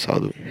identify a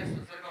sadhu?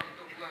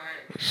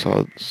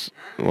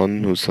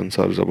 One whose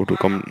sansar is about to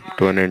come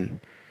to an end.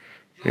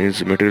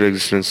 His material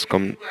existence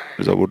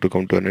is about to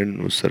come to an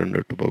end, who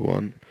surrendered to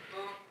Bhagwan.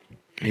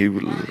 He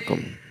will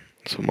come.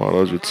 So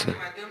Maharaj would say,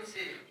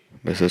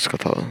 by such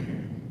katha,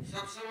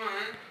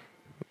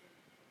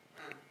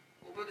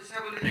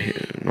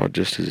 not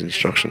just his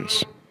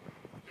instructions,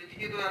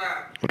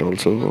 but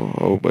also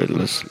how by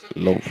less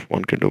love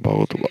one can do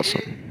Bhagavad.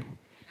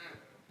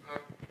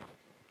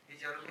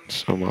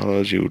 So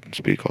Maharaj would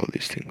speak all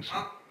these things.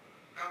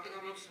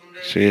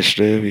 So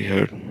yesterday we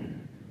heard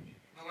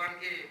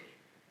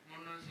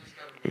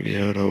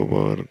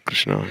how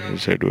Krishna,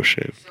 his head was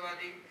shaved.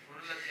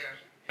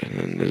 And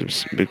then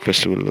this big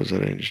festival was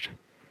arranged.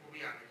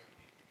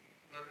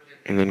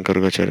 And then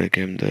Gargacharya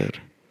came there.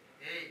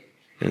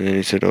 And then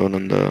he said, oh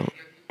Nanda,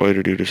 why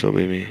did you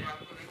disobey me?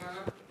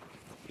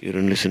 You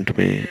didn't listen to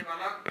me.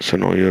 So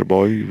now your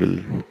boy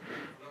you'll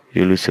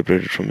be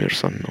separated from your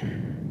son now.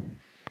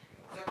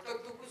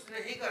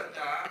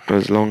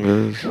 As long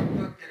as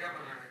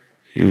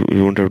you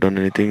wouldn't have done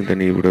anything,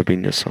 then he would have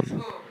been your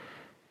son.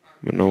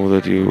 But now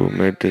that you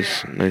made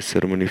this nice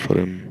ceremony for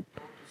him,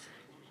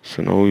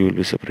 so now you will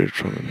be separated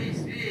from him.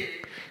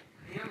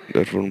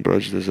 Therefore in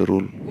Braj there's a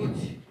rule.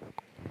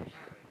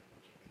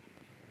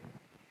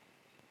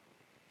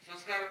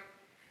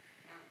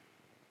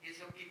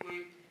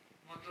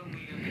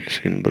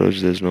 In Braj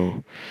there's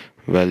no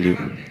value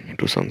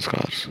to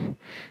sanskars,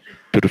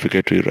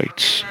 purificatory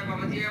rites.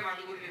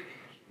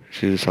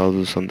 See the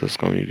sadhu santas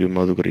come, you give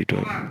madhukari to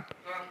him,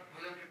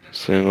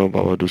 saying, oh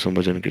Baba, do some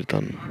bhajan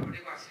kirtan.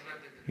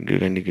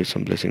 Can you give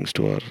some blessings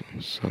to our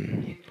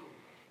son?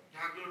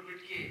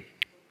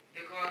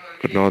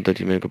 But not that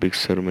you make a big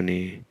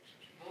ceremony.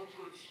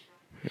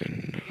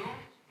 And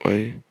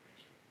why?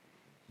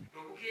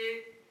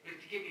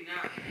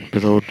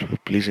 Without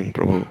pleasing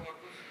Prabhu,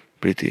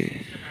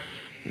 Priti,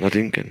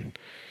 nothing can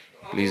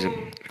please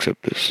him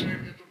except this.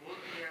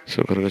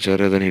 So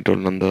Gargacharya then he told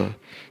Nanda,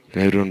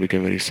 and everyone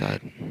became very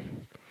sad.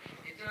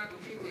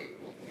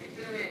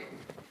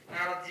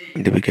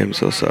 They became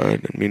so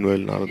sad, and meanwhile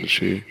Narad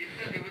Rishi,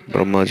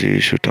 Brahmaji,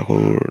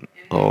 Shutakur,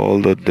 all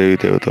the Devi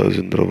Devatas,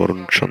 Indra,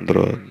 Varun,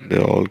 Chandra, they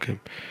all came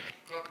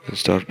and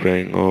start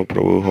praying, oh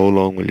Prabhu, how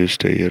long will you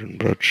stay here in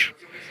Braj?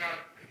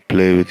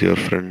 Play with your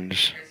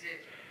friends.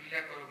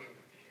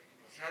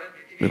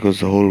 Because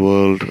the whole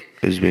world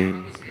is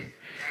being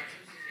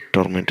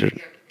tormented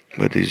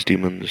by these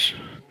demons.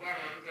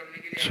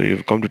 So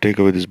you've come to take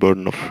away this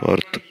burden of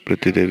earth,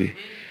 Priti Devi.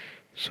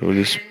 So will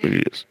you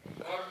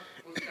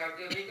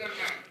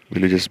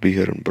just be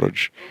here in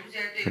Braj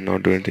and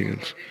not do anything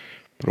else?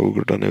 Prabhu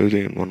could have done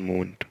everything in one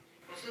moment.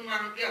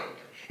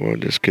 Well,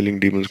 just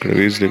killing demons could have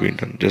easily been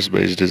done just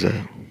by his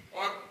desire.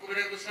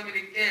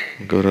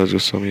 Kaviraj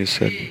Goswami has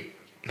said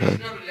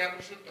that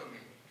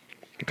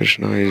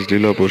Krishna is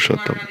Lila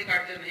Purushottam.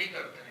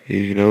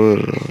 He never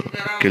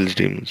kills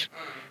demons.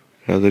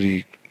 Rather,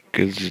 he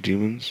kills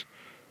demons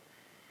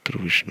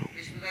through Vishnu.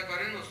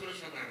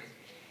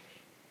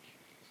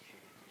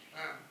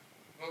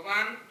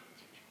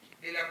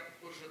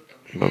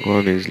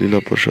 Bhagavan is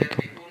Lila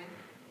Purushottam.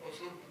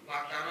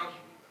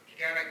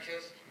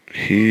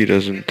 He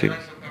doesn't think.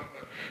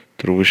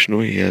 Through Vishnu,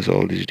 he has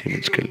all these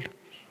demons killed.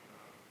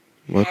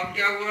 But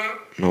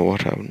now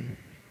what happened?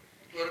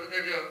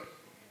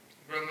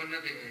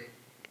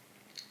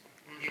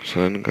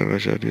 So then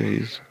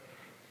Gargacharya is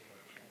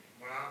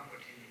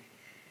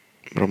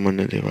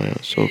Brahmanya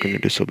Devaya, so can you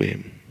disobey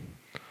him?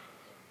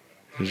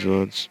 His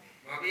words.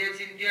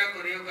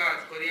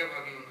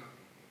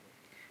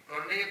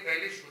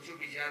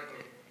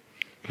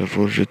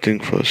 Therefore, you should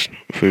think first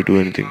before you do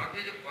anything.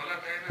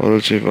 Or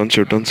else, if once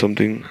you've done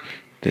something,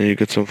 then you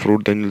get some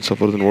fruit, then you'll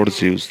suffer, then what is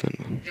the use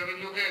then?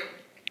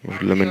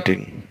 Of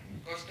lamenting.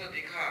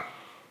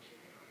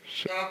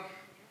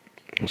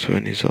 So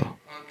when he saw,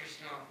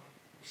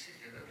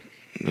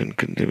 then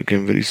they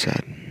became very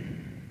sad.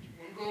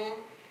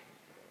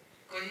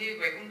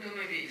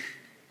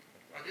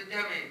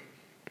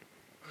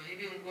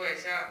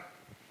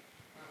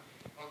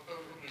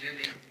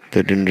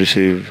 They didn't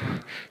receive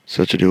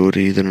such a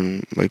devotee either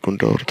in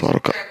Vaikuntha or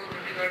Dwarka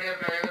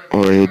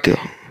or Ayodhya.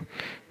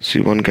 See,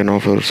 one can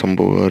offer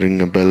sambhoga,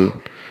 ring a bell,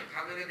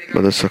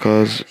 but the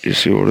sakhas, you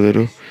see what they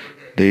do?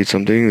 They eat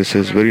something that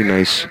says very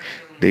nice.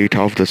 They eat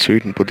half the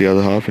sweet and put the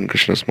other half in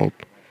Krishna's mouth.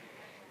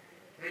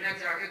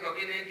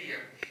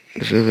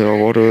 They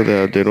say whatever they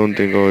are, they don't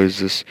think, oh, is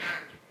this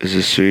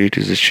sweet,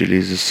 is this chili,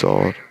 is this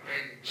sour?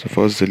 So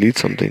first they'll eat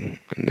something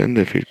and then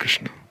they feed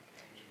Krishna.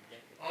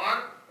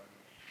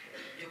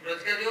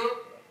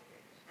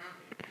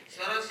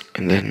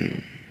 And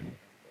then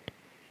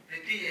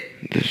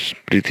this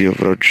Priti of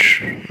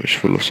Raj, which is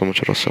full of so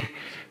much rasa,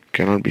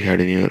 cannot be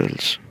had anywhere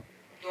else.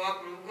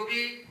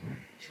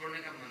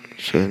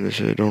 So then they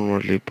say, don't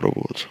want to leave Prabhu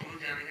also.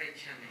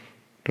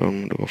 Don't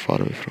want to go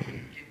far away from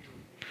him.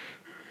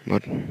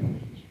 But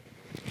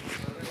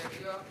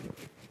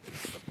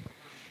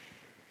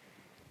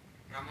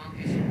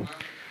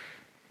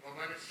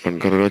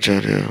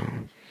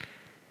Gargacharya,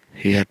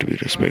 he had to be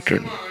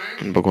respected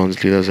and Bhagwan's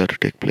Leelas had to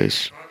take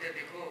place.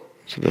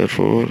 So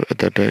therefore, at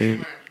that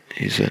time,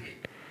 he said,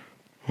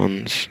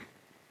 once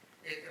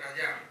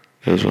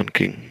there was one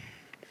king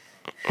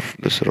of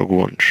this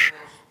Raghuvansh.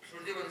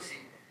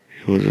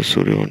 He was a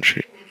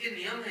Suryavanshi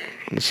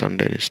from the Sun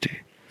dynasty.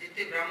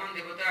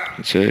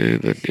 He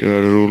said that you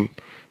had a rule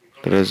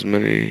that as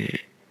many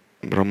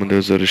Brahman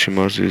Devas or Rishi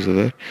Maharishis are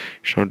there, you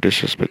should not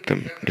disrespect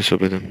them,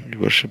 disobey them, you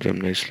worship them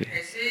nicely.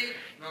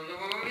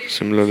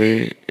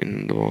 Similarly,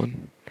 in the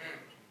one,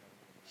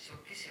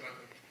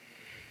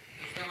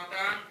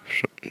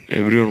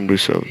 everyone will be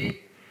served.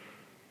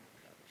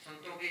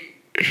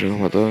 Yashoda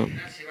Mata,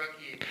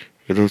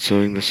 without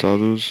serving the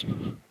sadhus,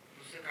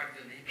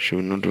 she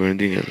would not do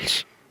anything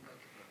else.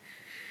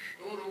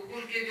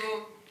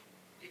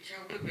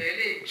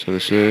 So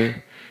this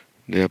way,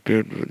 they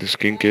appeared, this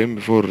king came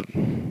before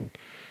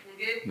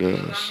the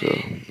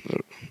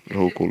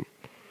Rahukul.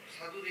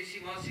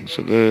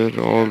 So there,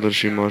 all the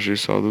Rishi Maharishi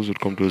sadhus would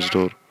come to his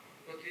door.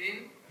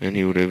 And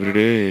he would every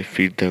day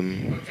feed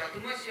them.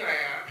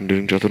 And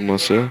during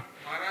Chaturmasya,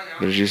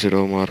 the Rishi said,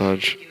 oh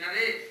Maharaj,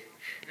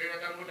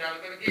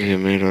 we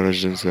have made our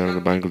residence there on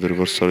the bank of the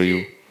river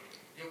Sarayu.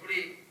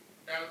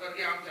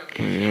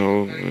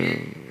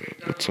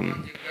 With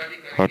some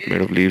hut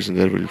made of leaves, and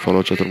there we'll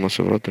follow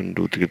Chaturmasya Vrat and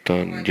do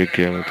Tirtha and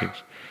Yajna and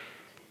things.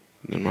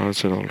 Then Maharaj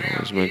said, all right,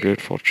 it's my great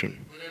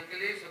fortune.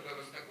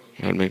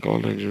 I'll make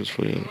all arrangements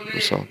for your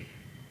Prasad.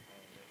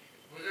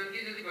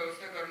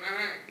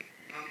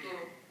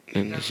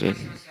 Then they said,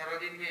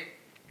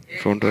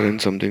 if you want to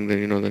arrange something,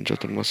 then then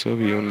Chaturmasya,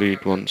 we only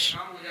eat once.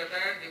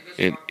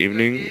 In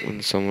evening, when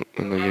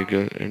the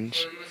Yajna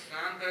ends,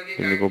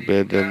 when you go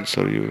bed, then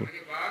serve you,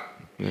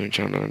 then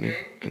Chandani,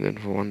 and then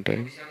for one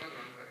time,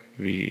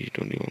 we eat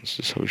only once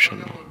this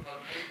Havishanna.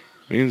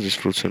 Means these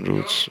fruits and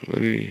roots,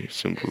 very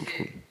simple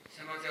food.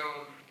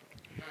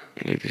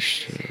 Like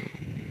this,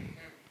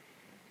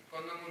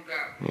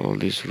 all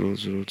these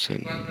roots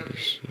and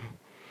this,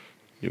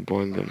 you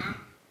boil them.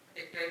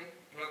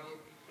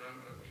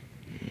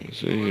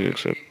 So you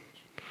accept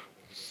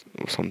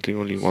something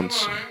only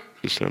once,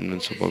 this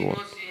remnants of Bhagavan.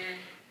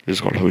 This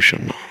is called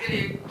Havishanna.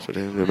 So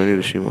there are many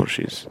Rishi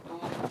Mahārishis.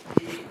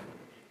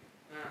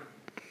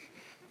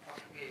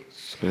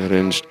 So they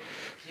arranged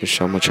with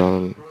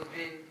Shamachal,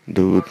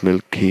 doodh,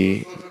 milk,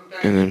 ghee,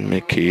 and then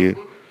make kheer,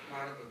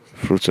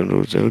 fruits and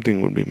roots,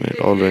 everything would be made,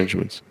 all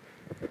arrangements.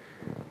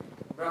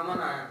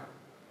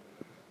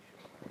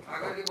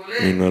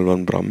 Meanwhile,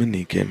 one Brahmin,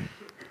 he came.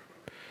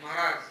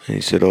 And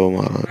he said, oh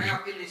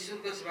Maharaj,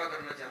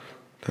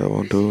 I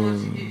want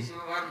to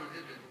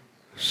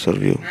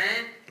serve you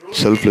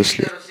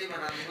selflessly.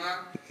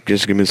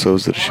 Just give me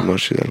service the Rishi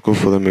Maharishi. I'll cook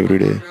for them every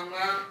day,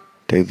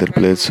 take their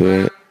plates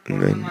away,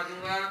 and then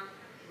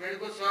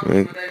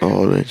make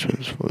all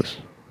arrangements for this.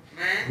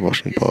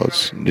 Washing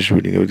pots,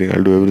 distributing everything,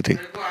 I'll do everything.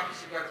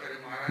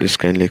 Just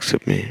kindly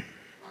accept me.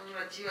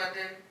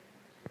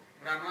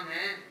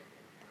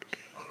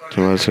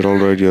 So I said,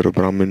 alright, you're a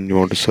Brahmin, you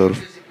want to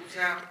serve.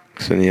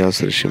 So he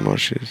asked Rishi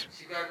Maharishi.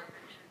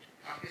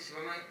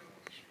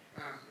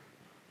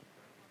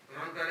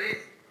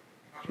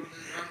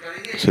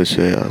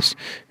 So I asked,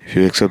 if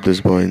you accept this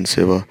boy in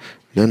seva,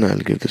 then I'll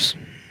give this.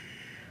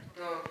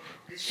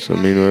 So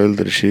meanwhile,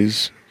 the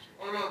Rishis,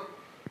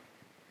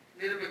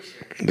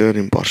 they are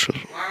impartial.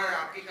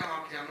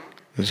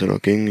 They said, oh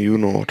king, you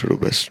know what to do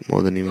best,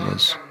 more than even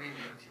us.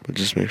 But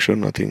just make sure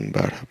nothing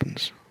bad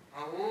happens.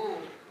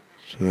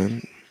 So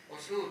then,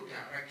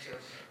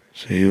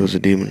 so he was a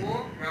demon.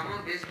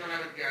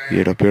 He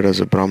had appeared as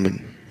a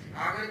Brahmin.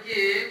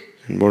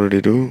 And what did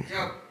he do?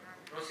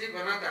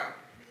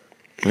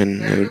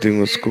 When everything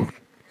was cooked,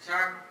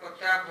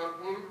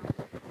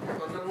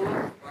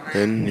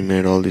 then he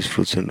made all these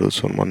fruits and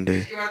roots on one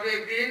day.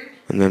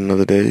 And then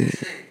another day,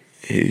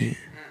 he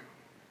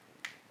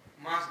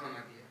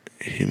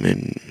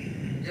made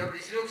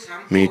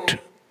meat.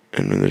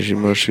 And when the Rishi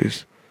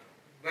Mahārishis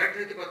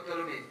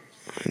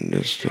and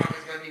just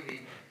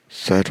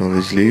sat on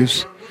these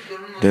leaves,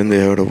 then they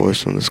heard a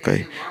voice from the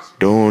sky.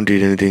 Don't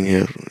eat anything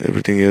here.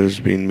 Everything here is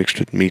being mixed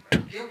with meat.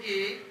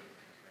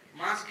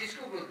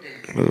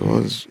 It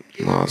was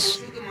mass.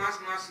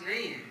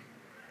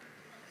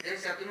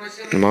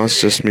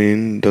 Mass just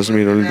doesn't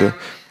mean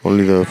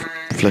only the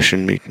flesh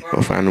and meat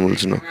of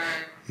animals, no.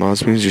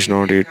 Mass means you should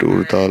not eat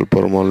urd dal,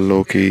 paramal,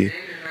 loki,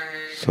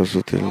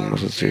 sarson tel,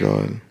 mustard seed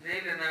oil.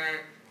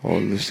 All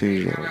these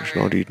things you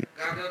should not eat.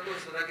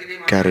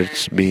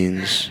 Carrots,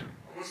 beans.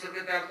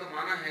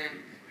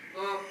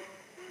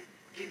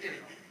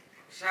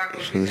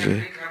 So they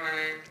say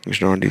you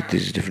should not eat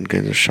these different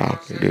kinds of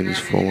shark during these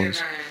 4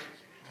 months.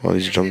 All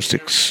these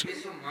drumsticks.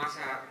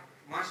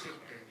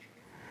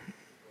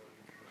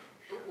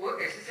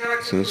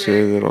 So they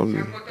say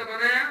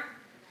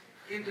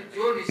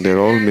they're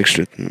all mixed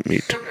with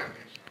meat.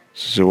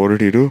 So what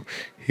did he do?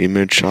 He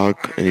made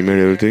shark and he made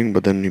everything,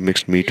 but then he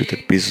mixed meat with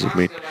it, pieces of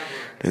meat.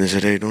 And they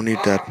said, hey, don't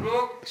eat that.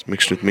 It's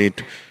mixed with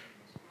meat.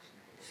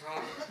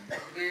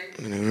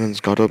 And everyone's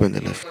got up and they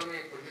left.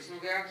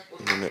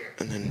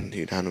 And then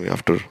he ran away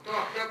after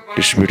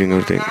distributing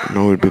everything.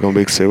 Now it became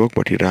big sevak,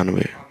 but he ran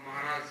away.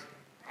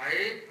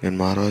 Then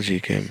Maharaj he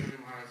came.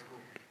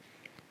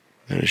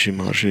 The Rishi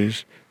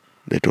Maharshis,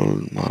 they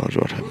told Maharaj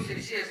what happened.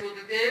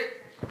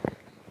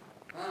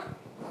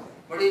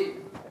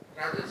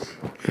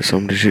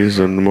 Some rishis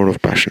are in the mode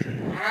of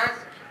passion.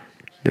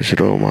 They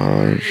said, oh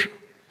Maharaj,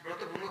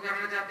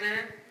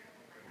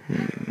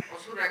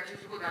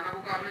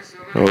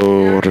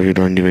 oh what have you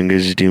done? You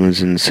engaged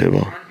demons in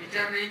seva.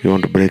 You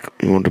want to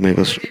make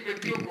us,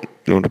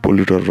 you want to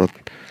pollute our wrath.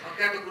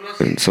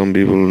 And some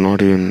people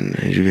not even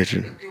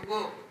educated.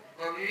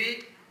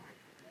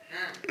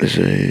 They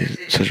say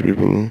such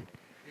people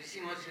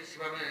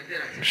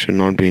should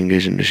not be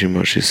engaged in Rishi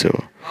Maharshi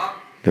Seva.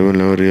 They will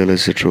never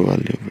realize the true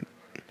value of it.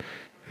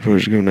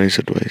 First give nice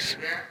advice.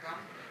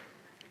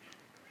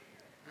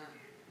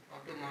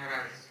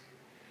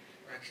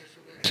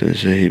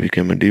 Since he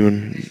became a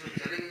demon,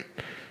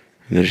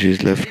 the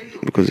Rishis left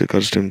because they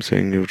cursed him,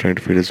 saying he was trying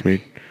to feed his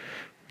meat.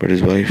 But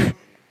his wife,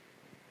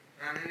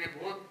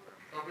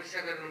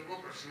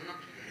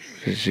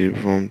 she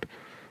performed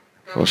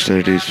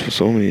austerities for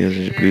so many years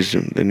and she pleased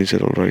him. Then he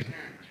said, alright.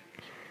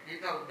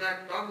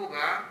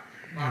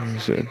 He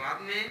said,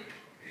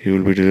 he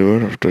will be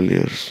delivered after 12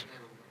 years.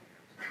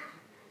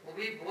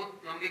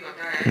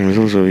 And it's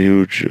also a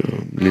huge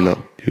lila,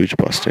 huge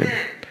pastime.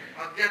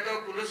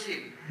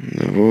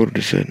 What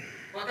he said.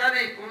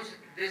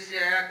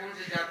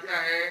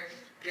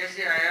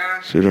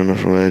 So you don't know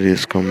from where he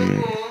has come,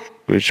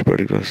 which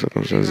particular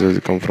circumstances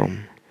he come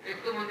from.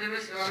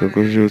 So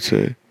Guruji would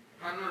say,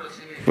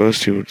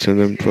 first he would send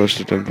them first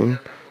to the temple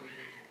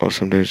or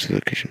sometimes to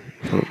the kitchen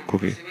for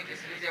cooking.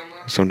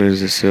 Sometimes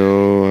they say,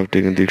 oh, I've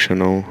taken Diksha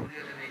now.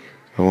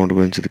 I want to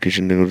go into the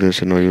kitchen. Then Gurudev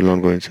said, no, you will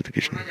not go into the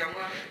kitchen.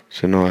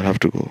 So no, I have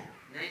to go.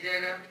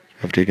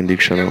 I've taken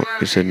Diksha now.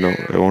 He said, no.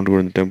 I want to go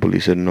in the temple. He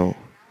said, no.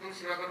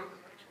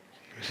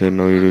 He said,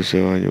 no, you do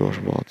seva and you wash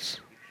baths.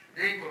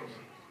 He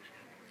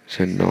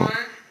said, no.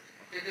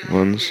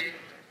 Once,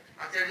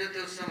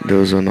 there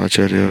was an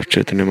Acharya of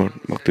Chaitanya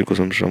Bhakti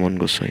Kusum Shraman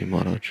Goswami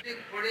Maharaj.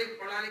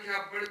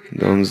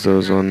 Once there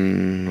was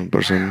one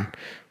person,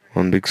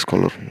 one big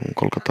scholar from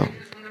Kolkata.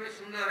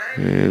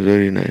 He was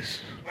very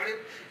nice.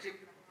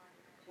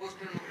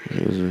 He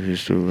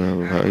used to have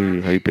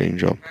a high paying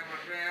job.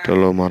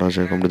 Tell, oh Maharaj,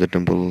 I come to the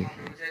temple.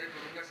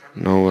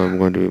 Now I'm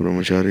going to be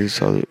brahmachari,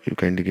 so you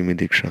kindly give me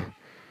diksha.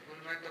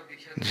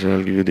 So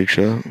I'll give you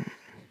diksha.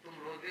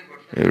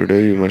 Every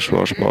day you must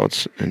wash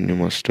baths and you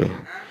must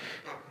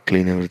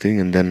clean everything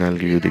and then I'll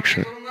give you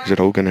diksha. He said,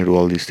 how can I do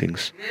all these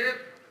things?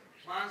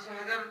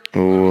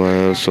 Oh, I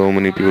have so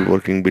many people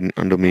working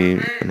under me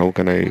and how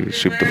can I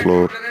sweep the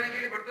floor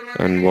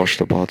and wash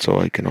the bath, so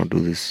I cannot do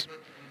this.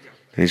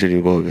 And he said,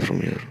 you go away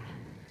from here.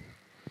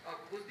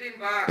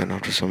 Then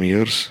after some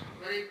years,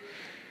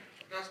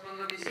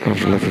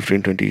 after like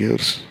 15-20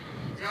 years,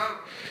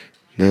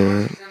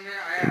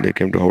 they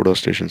came to Howrah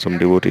station, some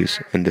devotees,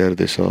 and there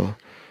they saw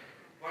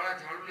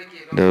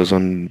there was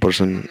one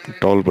person,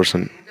 tall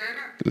person,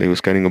 he was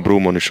carrying a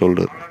broom on his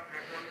shoulder.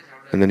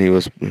 And then he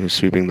was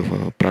sweeping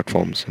the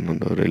platforms on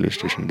the railway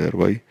station there.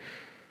 Why?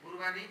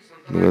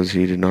 Because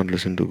he did not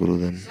listen to Guru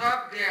then.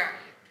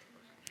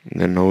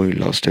 Then now he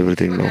lost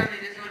everything now.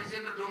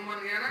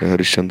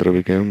 Harishchandra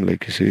became,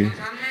 like you see,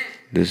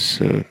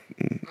 this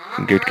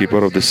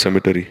gatekeeper of this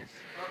cemetery.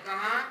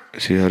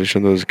 See,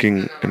 Harishchandra was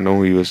king and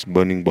now he was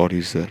burning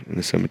bodies there in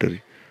the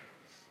cemetery.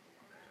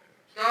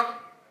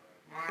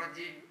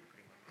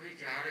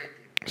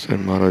 So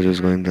Maharaj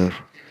was going there.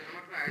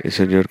 He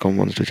said, you come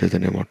once to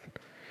Chaitanya Math.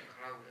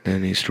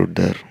 Then he stood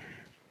there.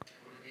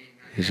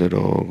 He said,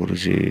 oh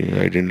Guruji,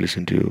 I didn't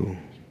listen to you.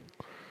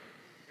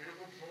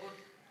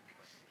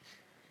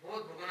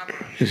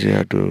 He said, I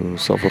had to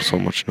suffer so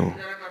much now.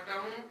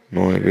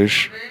 Now I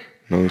wish.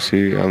 Now you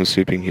see, I'm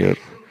sweeping here.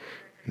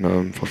 Now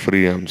I'm for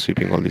free, I'm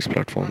sweeping all these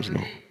platforms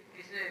now.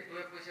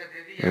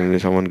 And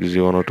if someone gives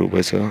you 1 or 2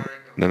 paisa,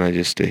 then I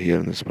just stay here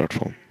in this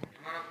platform.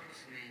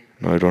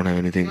 Now I don't have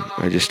anything.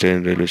 I just stay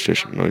in railway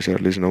station. Now he said,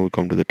 at least now we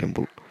come to the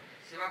temple.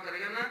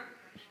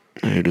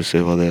 I do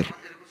seva there.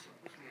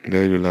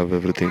 There you'll have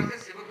everything.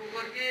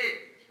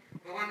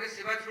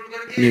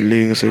 You're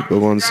leaving aside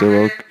Bhagavan's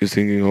seva, you're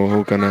thinking, oh,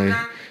 how can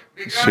I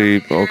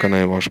sweep, how can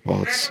I wash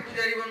pots,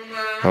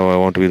 how I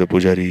want to be the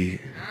pujari.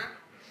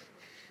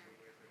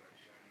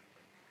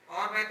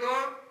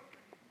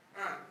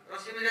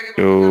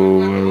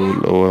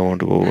 Oh, I want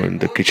to go in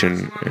the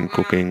kitchen and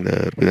cooking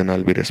there, but then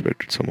I'll be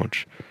respected so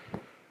much.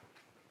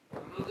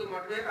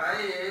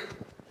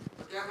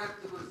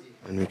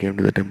 When we came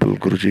to the temple,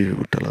 Guruji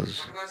would tell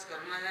us,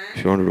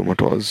 if you want to do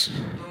matwas,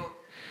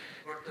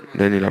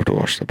 then you'll have to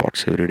wash the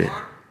pots every day.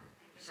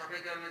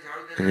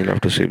 And you'll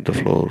have to sweep the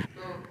floor.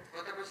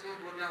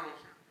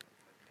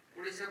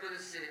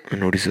 In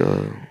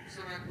Odisha,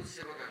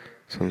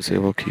 some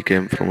sevak, he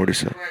came from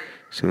Odisha.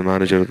 So the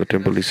manager of the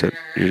temple, he said,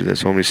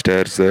 there's so many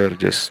stairs there,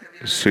 just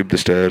sweep the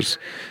stairs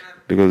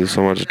because there's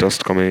so much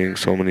dust coming,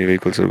 so many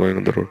vehicles are going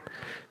on the road.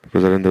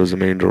 Because then there was the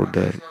main road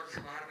there.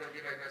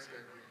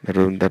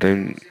 That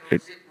time,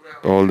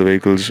 all the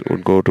vehicles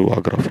would go to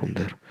Agra from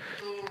there.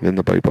 Then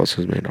the bypass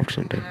was made after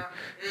some time.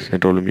 So I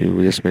told him,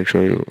 you just make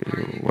sure you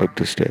wipe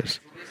the stairs.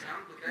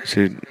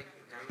 See,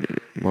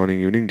 morning,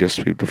 evening, just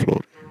sweep the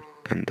floor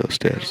and the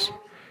stairs.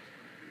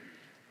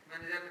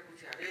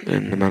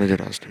 And the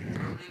manager asked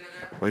him,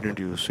 why didn't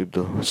you sweep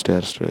the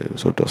stairs? It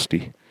was so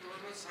dusty.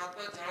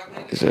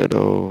 He said,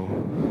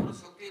 oh,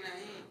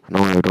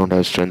 now I don't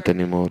have strength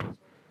anymore.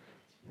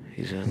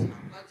 He said,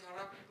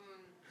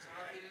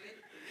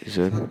 he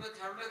said,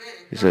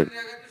 he said,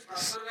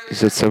 he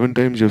said, 7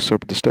 times you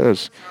swept the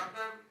stairs.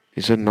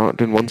 He said, not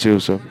in once you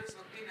swept.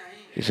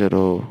 He said,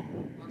 oh,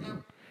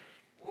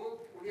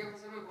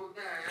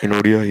 in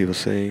Odia he was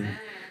saying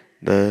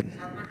that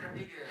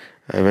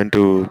I went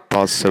to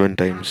pass 7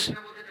 times.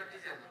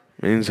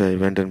 Means I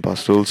went and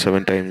passed rules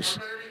 7 times.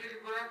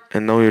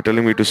 And now you're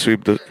telling me to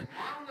sweep the.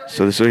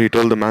 So this way he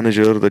told the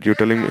manager that you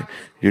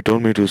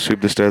told me to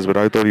sweep the stairs, but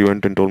I thought you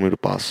went and told me to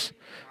pass.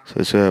 So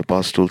this way I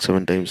passed rule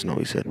 7 times now,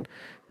 he said.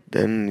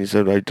 Then he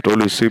said, I told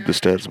you to sweep the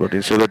stairs, but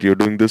instead that you're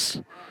doing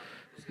this.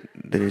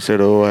 Then he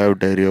said, oh, I have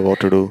diarrhea, what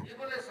to do?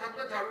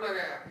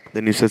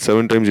 Then he said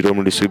 7 times you told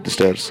me to sweep the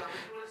stairs.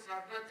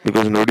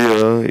 Because in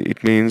Odia,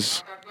 it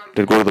means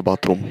they go to the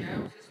bathroom.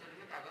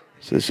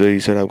 So he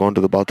said, I've gone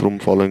to the bathroom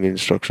following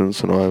instructions,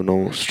 so now I have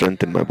no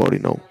strength in my body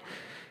now.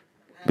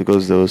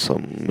 Because there was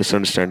some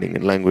misunderstanding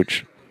in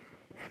language.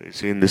 You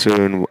see, in this way,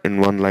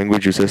 in one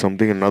language you say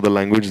something, in another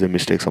language they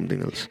mistake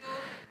something else.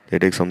 They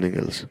take something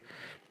else.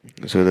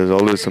 So there's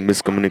always some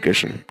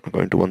miscommunication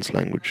according to one's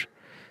language.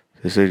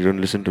 He said, you don't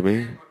listen to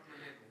me? He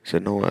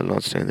said, no, I'll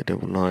not stay in the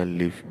temple, now I'll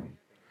leave.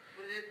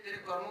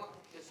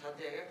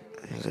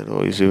 He said,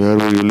 oh, you see,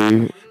 wherever you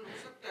live,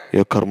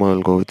 your karma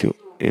will go with you.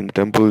 In the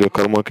temple, your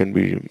karma can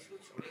be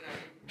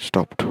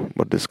stopped,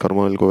 but this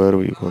karma will go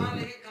wherever you go.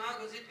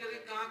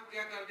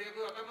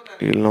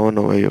 You'll never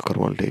know where your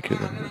karma will take you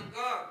then.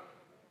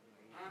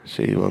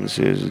 See, once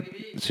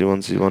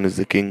one is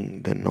the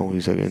king, then now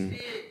he's again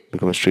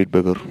become a street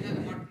beggar.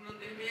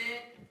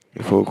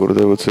 Before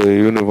Gurudev would say,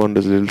 even if one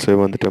does little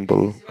seva in the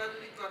temple,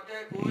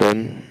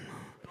 then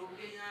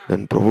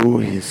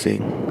Prabhu, he's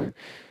saying,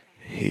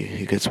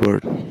 he gets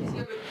word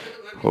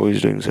how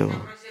he's doing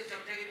seva.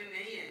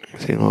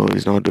 Saying how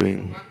he's not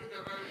doing.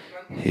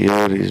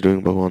 Here he's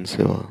doing Bhagwan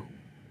seva.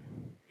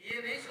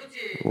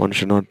 One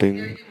should not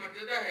think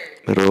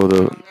that oh,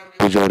 the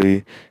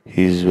pujari,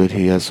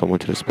 he has so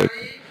much respect.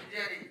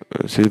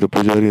 See, the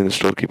pujari and the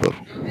storekeeper,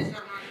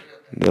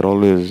 they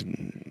always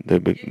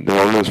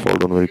fall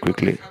down very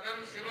quickly.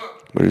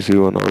 But you see,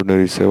 one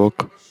ordinary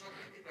sevak,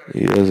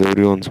 he has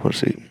everyone's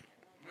mercy.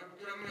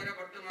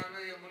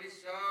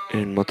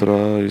 In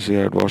Mathura, you see,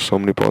 I had washed so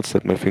many pots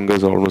that my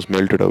fingers are almost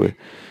melted away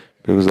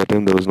because that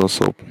time there was no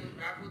soap.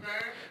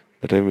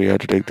 That time we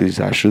had to take these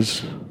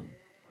ashes.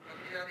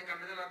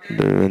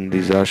 Then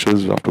these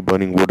ashes, after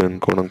burning wood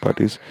and konang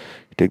patties,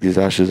 you take these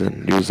ashes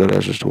and use that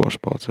ashes to wash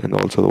pots. And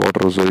also the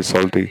water was very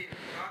salty.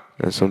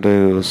 And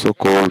sometimes it was so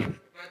cold,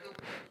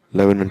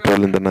 11 and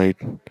 12 in the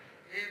night.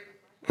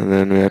 And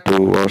then we had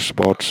to wash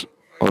pots,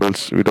 or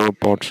else we don't have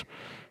pots.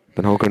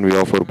 Then how can we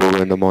offer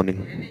bhoga in the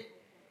morning?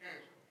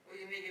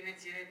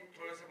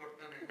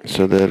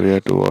 So there we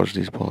had to wash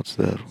these pots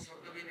there.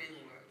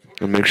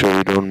 And make sure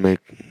we don't make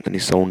any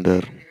sound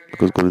there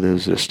because Gurudev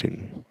is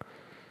resting.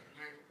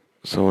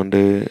 So one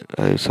day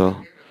I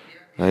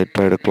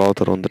tied a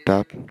cloth around the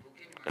tap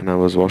and I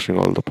was washing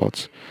all the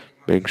pots,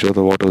 making sure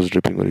the water was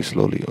dripping very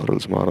slowly or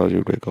else Maharaj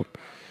would wake up.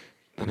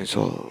 Then I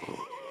saw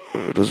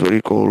it was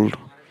very cold.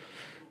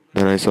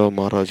 Then I saw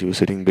Maharaj, he was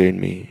sitting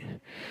behind me,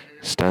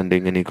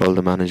 standing, and he called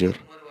the manager.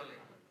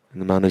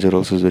 And the manager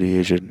also is very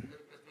aged,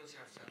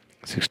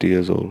 60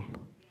 years old.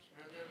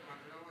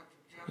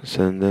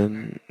 So and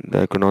then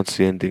I could not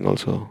see anything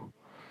also.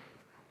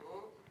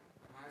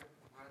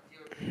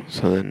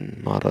 So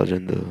then Maharaj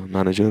and the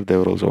manager, they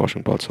were also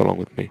washing pots along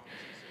with me.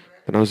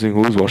 Then I was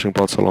thinking, who's washing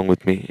pots along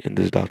with me in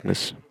this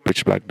darkness,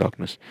 pitch black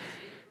darkness?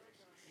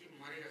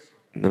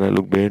 Then I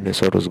looked behind, I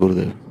saw it was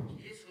Gurudev.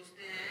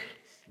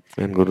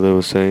 And Gurudev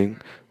was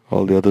saying,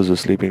 all the others were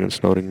sleeping and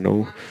snoring.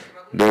 No,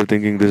 they were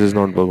thinking this is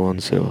not Bhagwan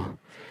Seva.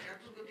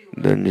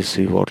 Then you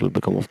see what will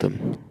become of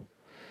them.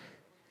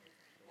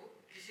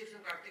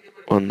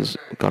 Once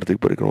Kartik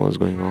Parikrama was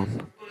going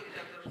on,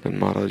 Then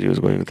Maharaj was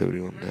going with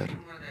everyone there.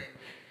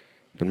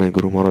 Then my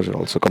Guru Maharaj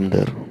also come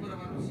there.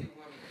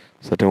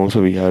 So that time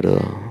also we had a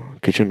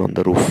kitchen on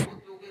the roof.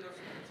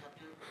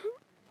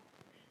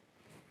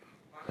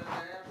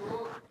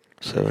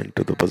 So I went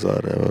to the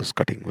bazaar. I was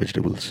cutting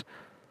vegetables,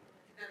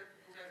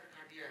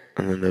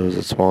 and then there was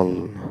a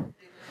small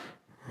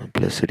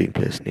place, sitting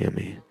place near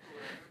me.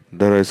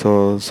 There I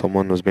saw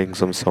someone was making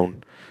some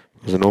sound.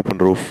 It was an open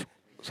roof.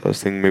 So I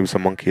was thinking maybe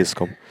some monkey has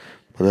come.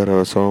 But there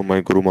I saw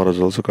my Guru Maharaj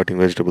also cutting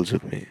vegetables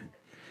with me.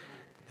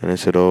 And I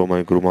said, oh,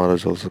 my Guru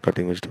Maharaj also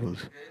cutting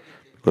vegetables.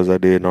 Because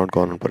that day I had not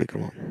gone on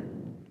parikrama.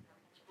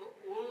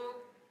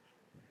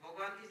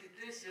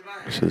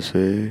 I should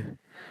say,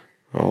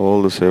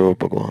 all the seva of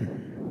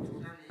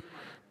Bhagwan.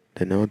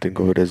 They never think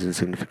of it as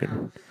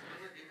insignificant.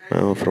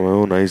 From my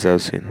own eyes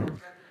I've seen.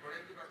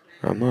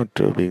 I'm not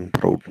being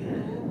proud.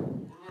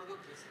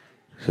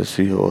 So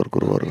see our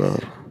Guru Varga,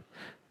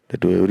 they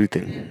do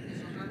everything.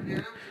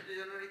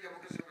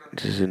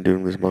 This is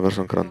during this Makar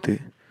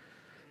Sankranti.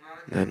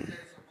 Then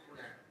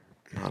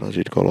Maharaj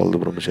would call all the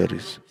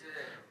brahmacharis.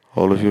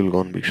 All of you will go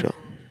on Bhiksha.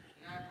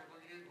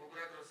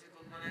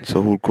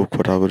 So who'll cook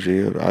for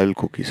Thakurji? I'll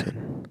cook, he said.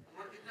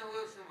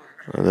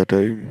 At that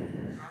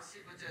time,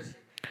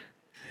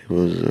 he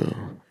was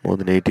more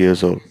than 80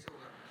 years old.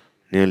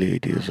 Nearly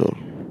 80 years old.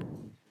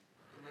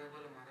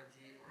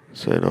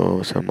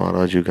 So, said,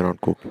 Maharaj, you cannot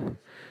cook.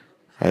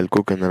 I'll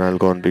cook and then I'll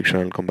go on Bhiksha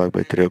and I'll come back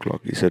by 3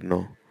 o'clock. He said,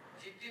 no.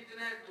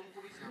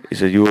 He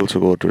said, you also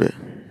go today.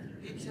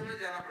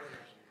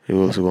 You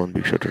also go on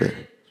Bhiksha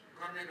today.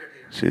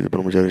 See, the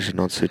brahmachari should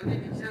not sit.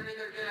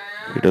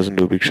 He doesn't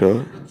do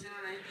Bhiksha,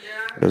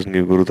 he doesn't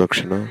give Guru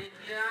Dakshina,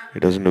 he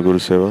doesn't do Guru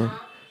Seva,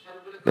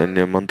 then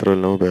your mantra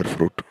will never bear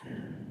fruit.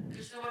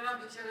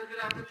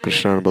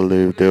 Krishna and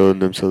Baldev, they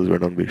themselves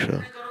went on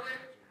Bhiksha.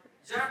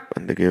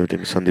 And they gave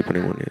him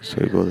Sandipani Muni. So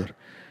we go there.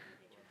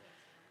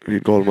 We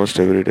go almost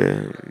every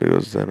day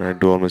because then I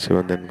do all my seva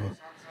and then go.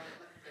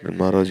 Then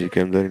Maharaj he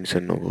came there and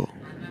said, no, go.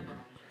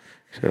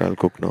 He said, I'll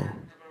cook now.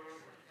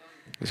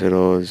 He said,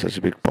 oh, it's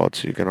such big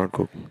pots, you cannot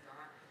cook.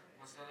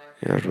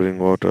 You have to bring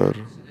water.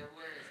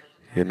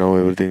 Here now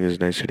everything is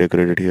nicely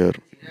decorated here.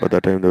 But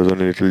that time there was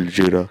only little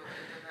jeera.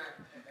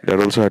 That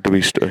also had to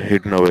be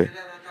hidden away.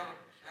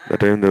 That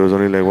time there was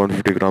only like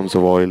 150 grams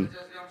of oil.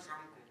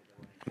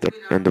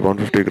 And the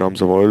 150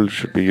 grams of oil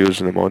should be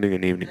used in the morning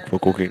and evening for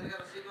cooking.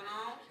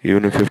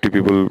 Even if 50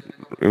 people,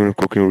 even if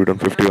cooking would be done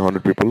 50 or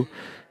 100 people,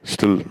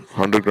 still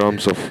 100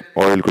 grams of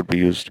oil could be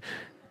used.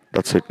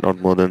 That's it, not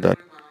more than that.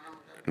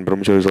 And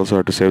brahmacharis also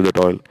had to save that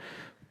oil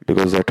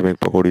because they had to make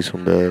pakodis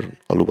from there,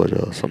 aloo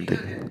bhaja or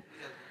something.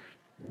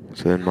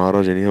 So then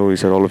Maharaj anyhow he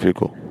said all of you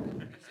go.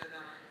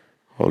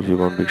 All of you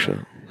go on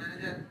Bhiksha.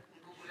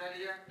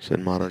 So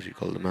then Maharaj he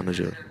called the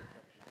manager,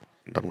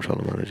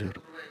 Dharmshala manager.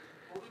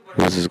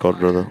 He was his god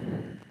brother,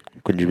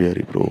 Kunji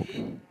Bihari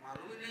Prabhu.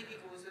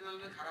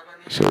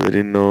 So they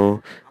didn't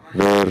know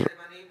where,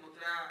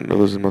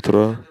 because in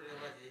Mathura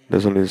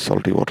there's only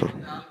salty water.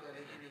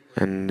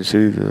 And you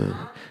see the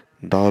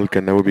dal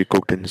can never be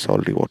cooked in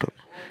salty water.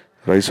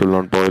 Rice will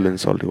not boil in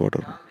salty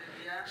water.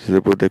 So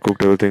they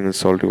cooked everything in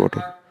salty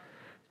water.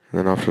 And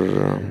then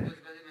after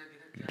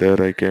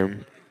there I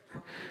came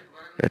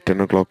at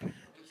 10 o'clock.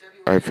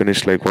 I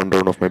finished like one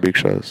round of my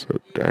bhikshas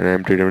and I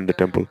emptied them in the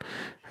temple.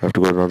 I have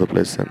to go to another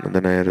place then. And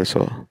then I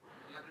saw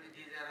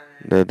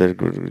that they're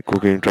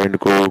cooking, trying to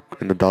cook,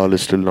 and the dal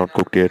is still not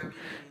cooked yet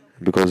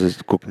because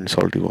it's cooked in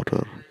salty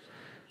water.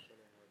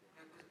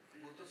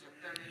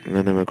 And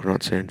then I could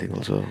not say anything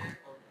also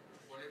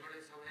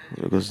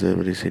because they're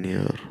very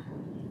senior.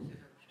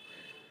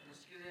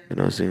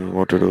 And I was thinking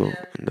what to do.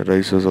 And the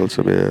rice was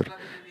also there,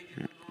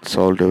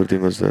 salt,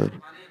 everything was there.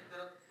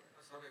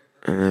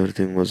 And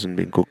everything wasn't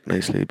being cooked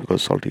nicely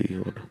because salty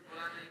water.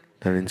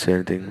 Then I didn't say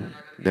anything.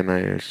 Then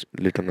I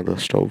lit another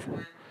stove.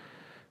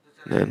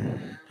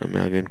 Then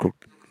I again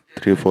cooked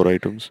 3 or 4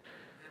 items.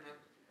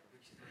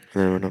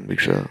 And then I went on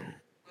Bhiksha.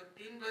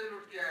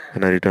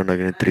 And I returned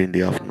again at 3 in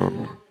the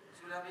afternoon.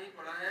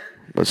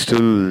 But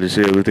still, you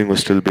see, everything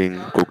was still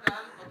being cooked.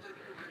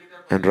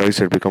 And rice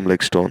had become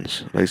like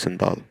stones, rice and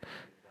dal.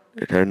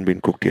 It hadn't been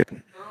cooked yet.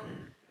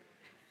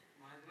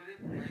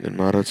 Then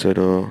Maharaj said,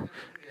 oh,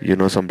 you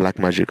know some black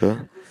magic, huh?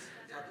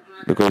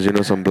 Because you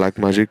know some black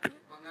magic.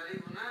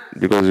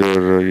 Because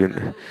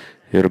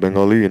you're a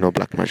Bengali, you know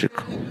black magic.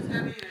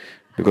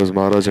 Because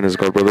Maharaj and his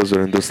godbrothers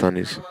were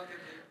Hindustanis.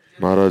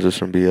 Maharaj was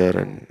from Bihar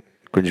and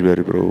Kunj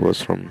Bihari Prabhu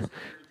was from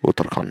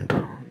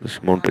Uttarakhand,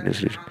 this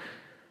mountainous region.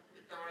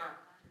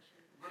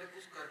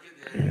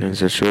 And he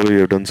said, surely you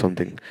have done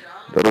something.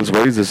 Or else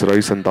why is this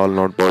rice and dal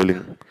not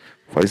boiling?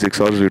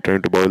 5-6 hours we're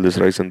trying to boil this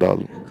rice and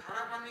dal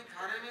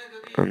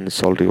and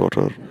salty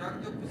water.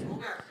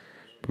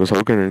 Because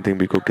how can anything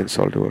be cooked in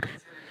salty water?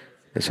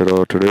 I said,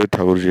 oh, today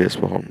Thakurji has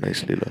performed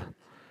nicely.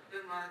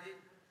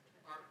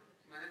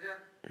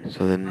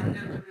 So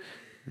then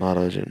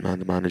Maharaj and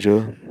the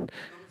manager,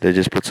 they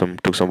just took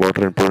some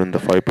water and put it in the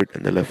fire pit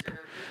and they left.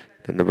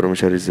 Then the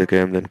brahmacharis they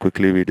came, then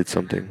quickly we did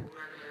something.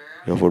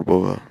 We offered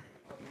boga.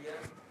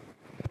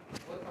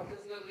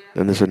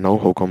 Then they said, now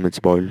how come it's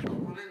boiled,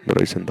 the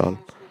rice and dal?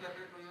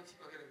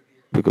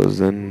 Because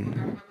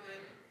then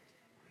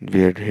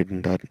we had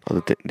hidden that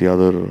the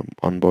other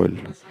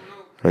unboiled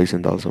rice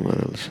and dal somewhere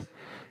else.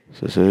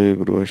 So I say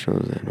Guru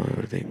Vaishnavas, they know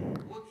everything.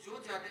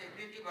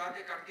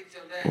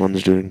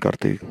 Once during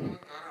Kartik,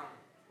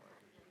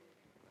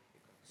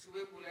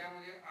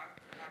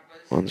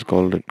 once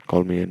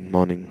called me in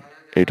morning,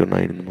 8 or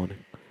 9 in the morning.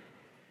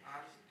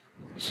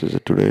 So he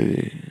said,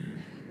 today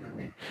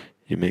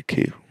you make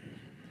kheer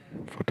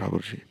for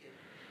Thakurji.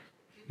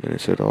 Then I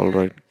said, all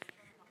right,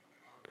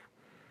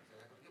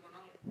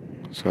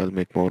 so I'll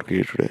make more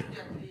kheer today.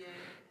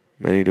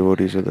 Many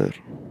devotees are there.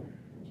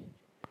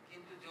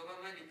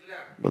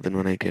 But then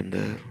when I came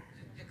there,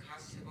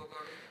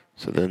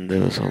 so then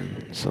there were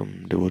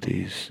some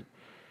devotees.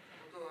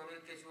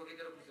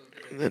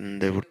 Then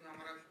they would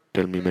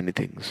tell me many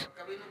things.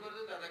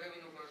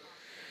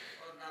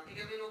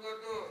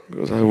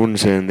 Because I wouldn't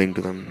say anything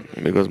to them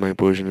because my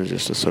position is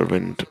just a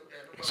servant.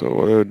 So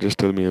whatever, just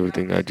tell me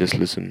everything. I just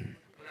listen.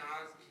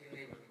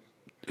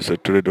 So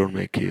today don't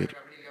make kheer.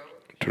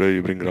 Today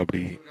you bring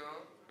rabdi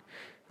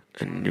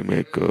and you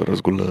make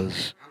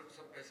rasgullas.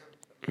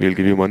 We'll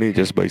give you money.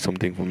 Just buy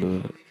something from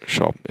the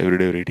shop. Every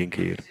day we're eating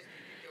kheer.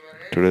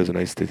 Today is a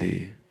nice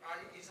tithi.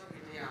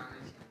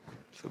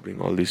 So bring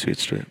all these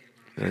sweets today.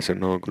 Then I said,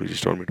 no, Guruji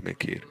just told me to make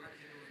kheer.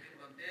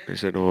 He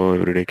said, oh,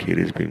 every day kheer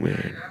is being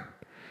made.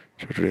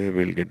 So today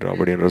we'll get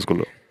rabdi and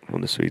rasgulla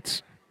from the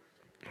sweets,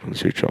 from the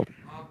sweet shop.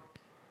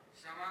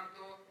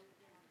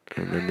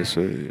 And then this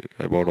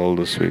I bought all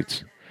the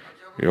sweets.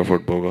 We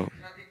offered boga.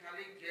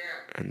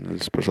 And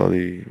this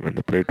prasadi, when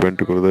the plate went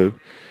to Gurudev,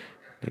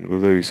 then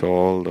Gurudev, we saw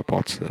all the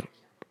pots there.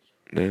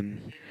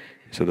 Then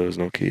he said there was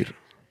no kheer.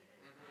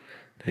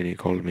 Then he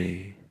called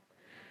me.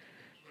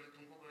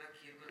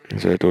 He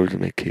said, I told you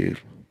to make kheer.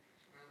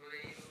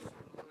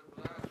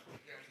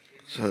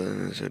 So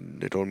then I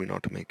said, they told me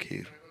not to make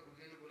kheer.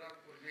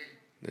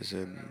 They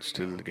said,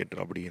 still get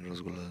rabdi and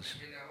rasgullas.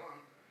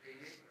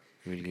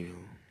 We'll give you.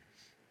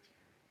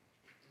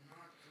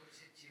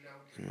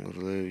 And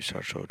Gurudev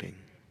started shouting.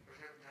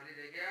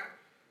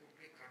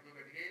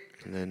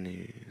 And then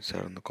he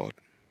sat on the cot.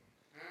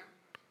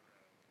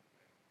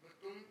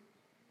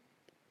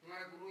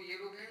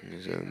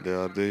 He said,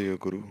 they your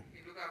guru?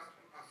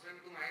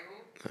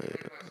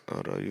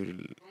 Or are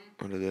you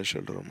under their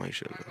shelter or my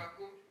shelter?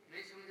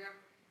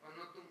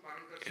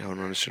 You haven't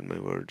understood my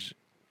words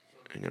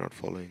and you're not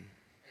following.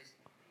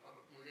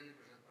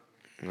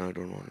 No, I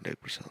don't want to take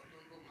prasad.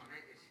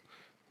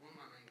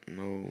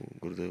 No,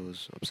 Gurudev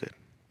was upset.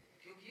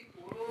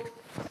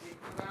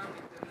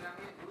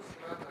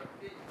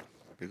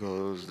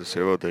 Because the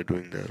seva they're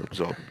doing, they're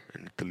absorbed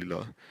in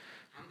Talila.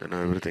 They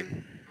know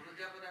everything.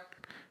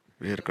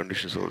 We are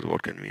conditioned souls,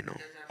 what can we know?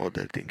 What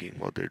they're thinking,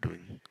 what they're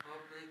doing.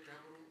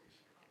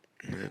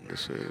 And then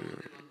this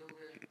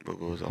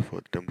Bhagavad was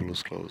offered, the temple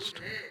was closed.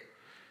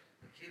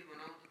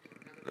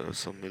 There was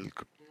some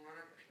milk.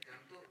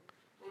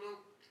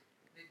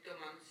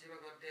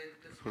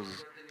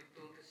 Because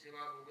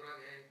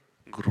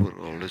Guru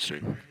were always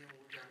doing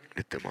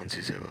Nitya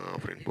Mansi Seva,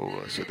 offering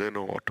Bhoga, so they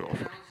know what to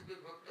offer.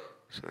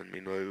 So then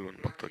meanwhile, when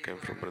Bhakta came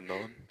from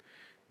Vrindavan,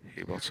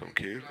 he bought some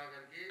kheer,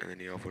 and then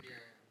he offered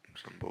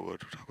some Bhoga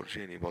to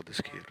Thakurji, and he bought this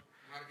kheer.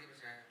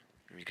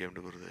 And he came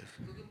to Gurudev.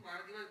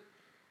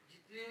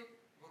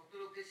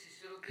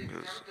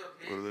 Because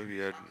Gurudev, he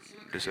had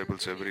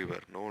disciples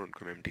everywhere, no one would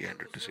come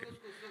empty-handed to see him.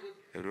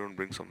 Everyone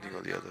brings something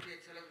or the other.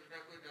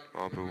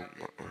 Mahaprabhu,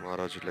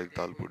 Maharaj would like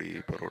dal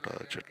pudi,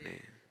 parota,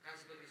 chutney,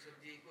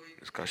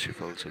 kashi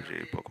phal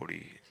sabji,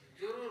 pakodi.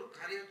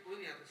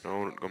 No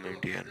one would come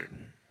empty-handed.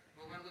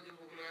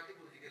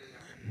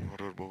 And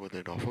whatever bhoga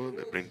they'd offer,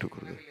 they bring to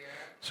Gurudev.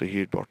 So he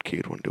had bought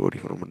kheer, one devotee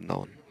from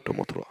Vrindavan to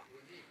Mathura.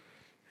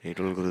 He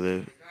told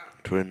Gurudev,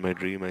 today in my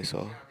dream I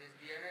saw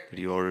that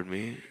he ordered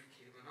me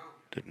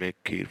to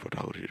make kheer for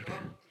Thakurji today.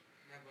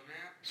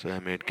 So I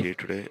made kheer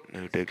today,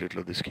 now you take little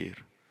of this kheer.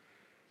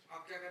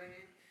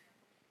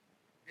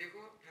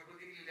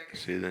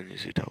 See, then you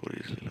see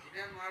Thakurji's lila.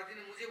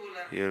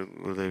 Here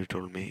Gurudev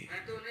told me,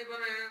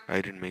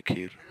 I didn't make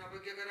kheer,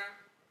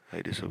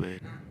 I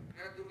disobeyed.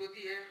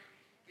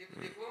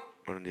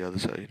 But on the other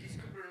side,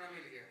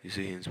 you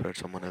see, he inspired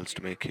someone else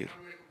to make kheer.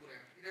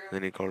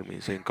 Then he called me,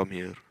 saying, come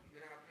here.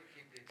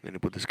 Then he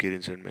put this kheer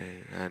inside my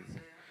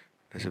hand.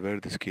 I said, where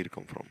did this kheer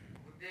come from?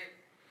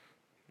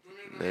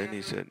 Then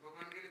he said,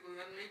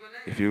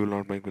 if you will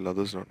not make, will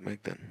others not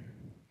make then?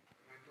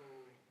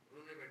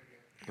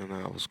 And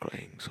I was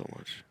crying so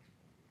much.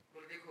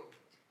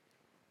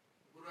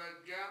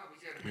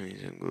 And he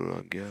said,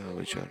 Guru Agya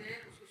Vichar.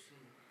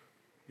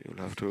 You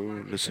will have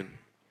to listen.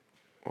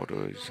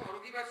 Whatever he said.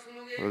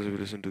 Because if you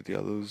listen to the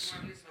others,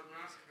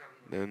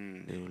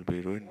 then you will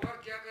be ruined.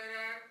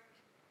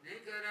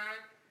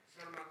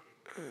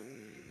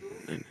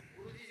 And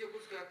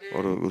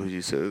whatever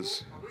Guruji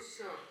says,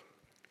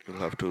 you'll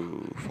have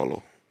to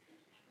follow.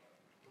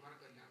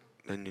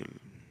 Then you'll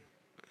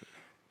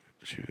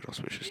achieve your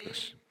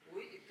auspiciousness.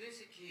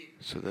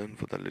 So then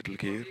for that little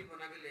kheer,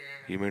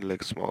 he made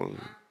like a small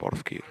pot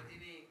of kheer.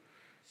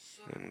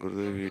 And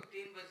Gurudev,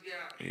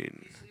 he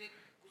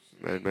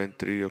by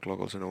 3 o'clock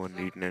also no one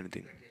eaten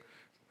anything.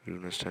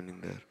 Everyone was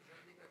standing there.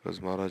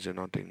 Because Maharaj had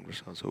not taken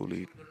prasad, so who'll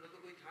eat?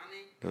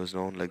 There was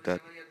no one like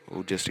that who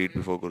would just eat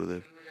before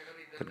Gurudev.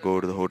 That go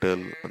to the hotel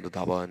and the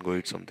dhaba and go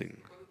eat something.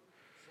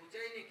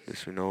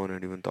 This no one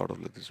had even thought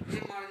of like this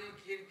before.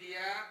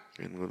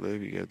 In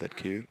Gurudev, he gave that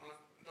kheer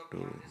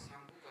to,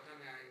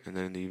 and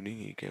then in the evening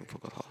he came for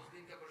katha.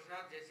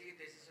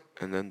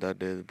 And then that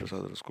day the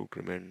prasad was cooked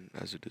remained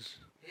as it is.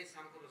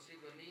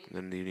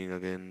 Then in the evening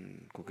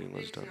again cooking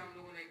was done.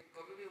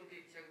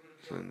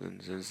 So and then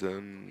since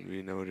then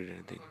we never did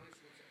anything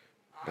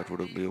that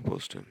would be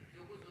opposed to him.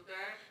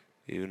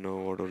 Even know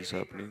what was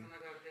happening,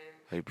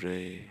 I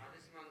pray,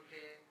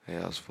 I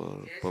ask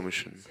for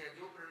permission,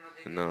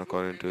 and then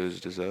according to his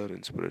desire,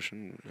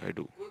 inspiration, I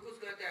do.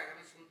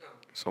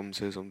 Some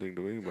say something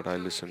to me, but I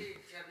listen.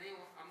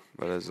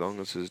 But as long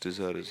as his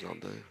desire is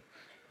not there,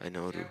 I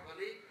never do.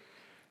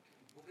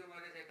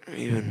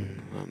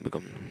 Even I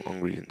become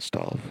hungry and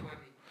starve.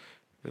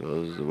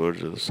 Because the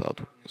words of the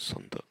sadhu,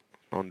 santa,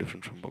 not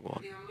different from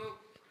Bhagwan.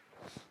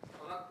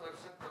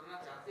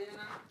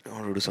 I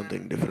want to do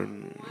something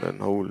different, then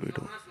how will we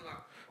do?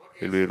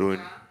 Will be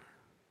ruined.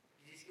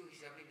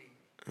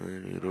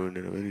 And we ruined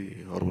in a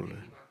very horrible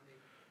way.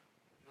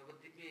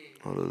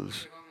 Or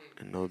else,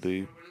 in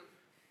Navadvip,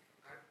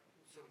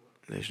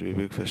 there should be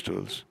big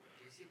festivals.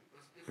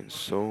 And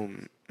so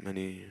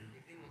many.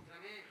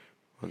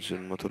 Once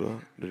in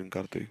Mathura, during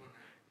Kartik,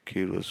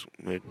 kheer was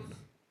made.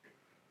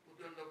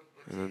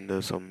 And then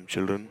there's some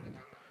children,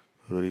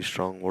 very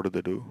strong. What did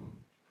they do?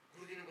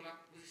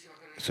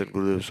 They said,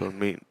 Gurudev told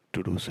me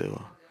to do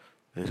seva.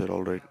 They said,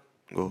 alright,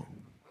 go.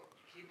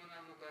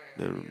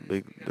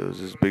 There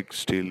was this big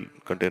steel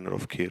container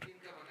of kheer.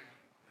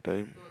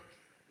 Time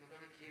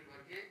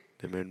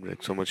they made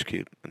like so much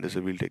kheer, and they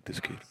said, we'll take this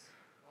kheer.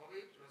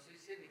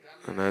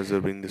 And as they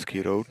bring this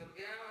kheer out,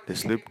 they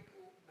slipped,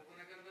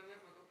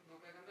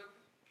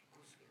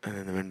 and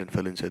then they went and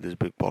fell inside this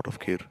big pot of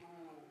kheer.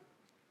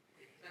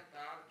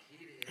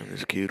 And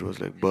this kheer was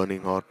like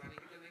burning hot.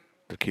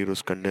 The kheer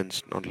was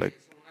condensed, not like.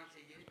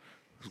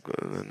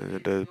 And the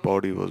entire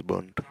body was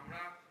burnt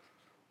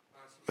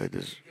by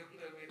this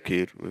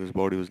kheer. His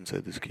body was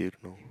inside this kheer,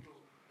 no.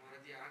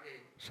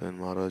 So then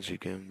Maharaj he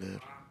came there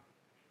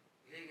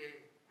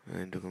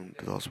and took him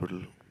to the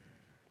hospital.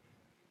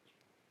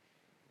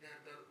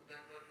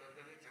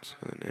 So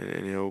then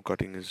anyhow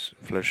cutting his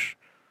flesh.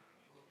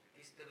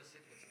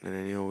 And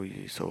anyhow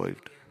he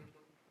survived.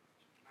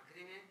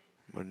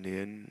 But in the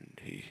end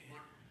he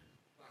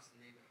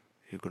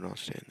could not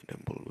stay in the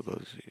temple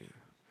because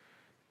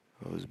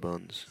of his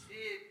burns.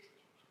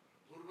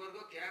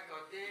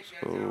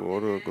 So what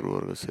do Guru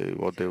Varga say?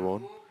 What they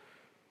want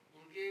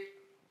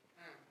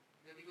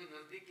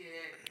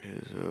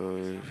is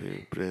if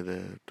you pray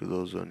there to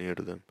those who are near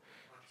to them,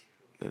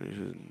 then you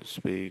should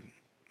speak,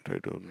 try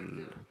to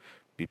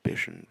be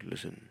patient,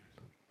 listen.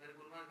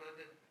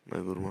 My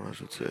Guru Maharaj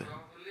should say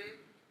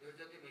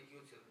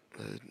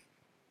that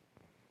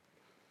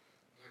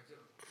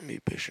be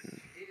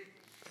patient.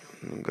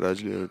 And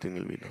gradually everything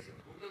will be done.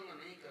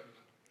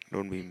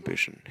 Don't be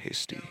impatient,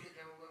 hasty,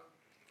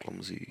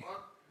 clumsy,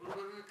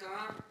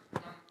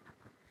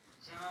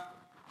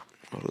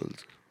 or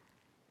else.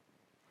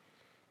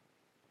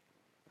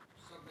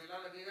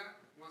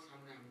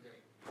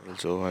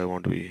 Also, I'll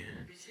be,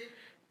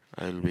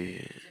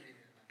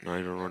 no,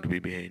 I don't want to be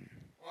behind.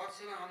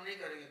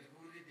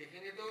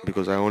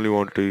 Because I only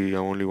want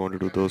to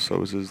do those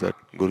services that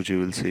Guruji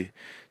will see.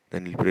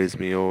 Then he'll praise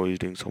me, oh, he's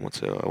doing so much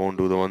seva. I won't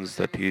do the ones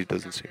that he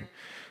doesn't see.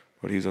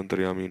 But he's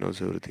Antaryami, he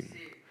knows everything.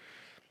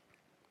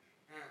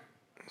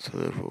 So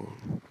therefore,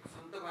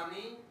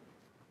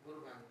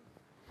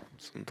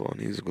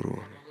 Santvani is Guru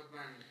Vani.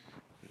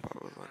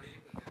 Bhagavad Vani.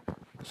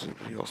 This is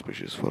very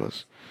auspicious for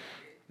us.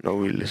 Now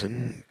we'll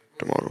listen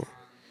tomorrow.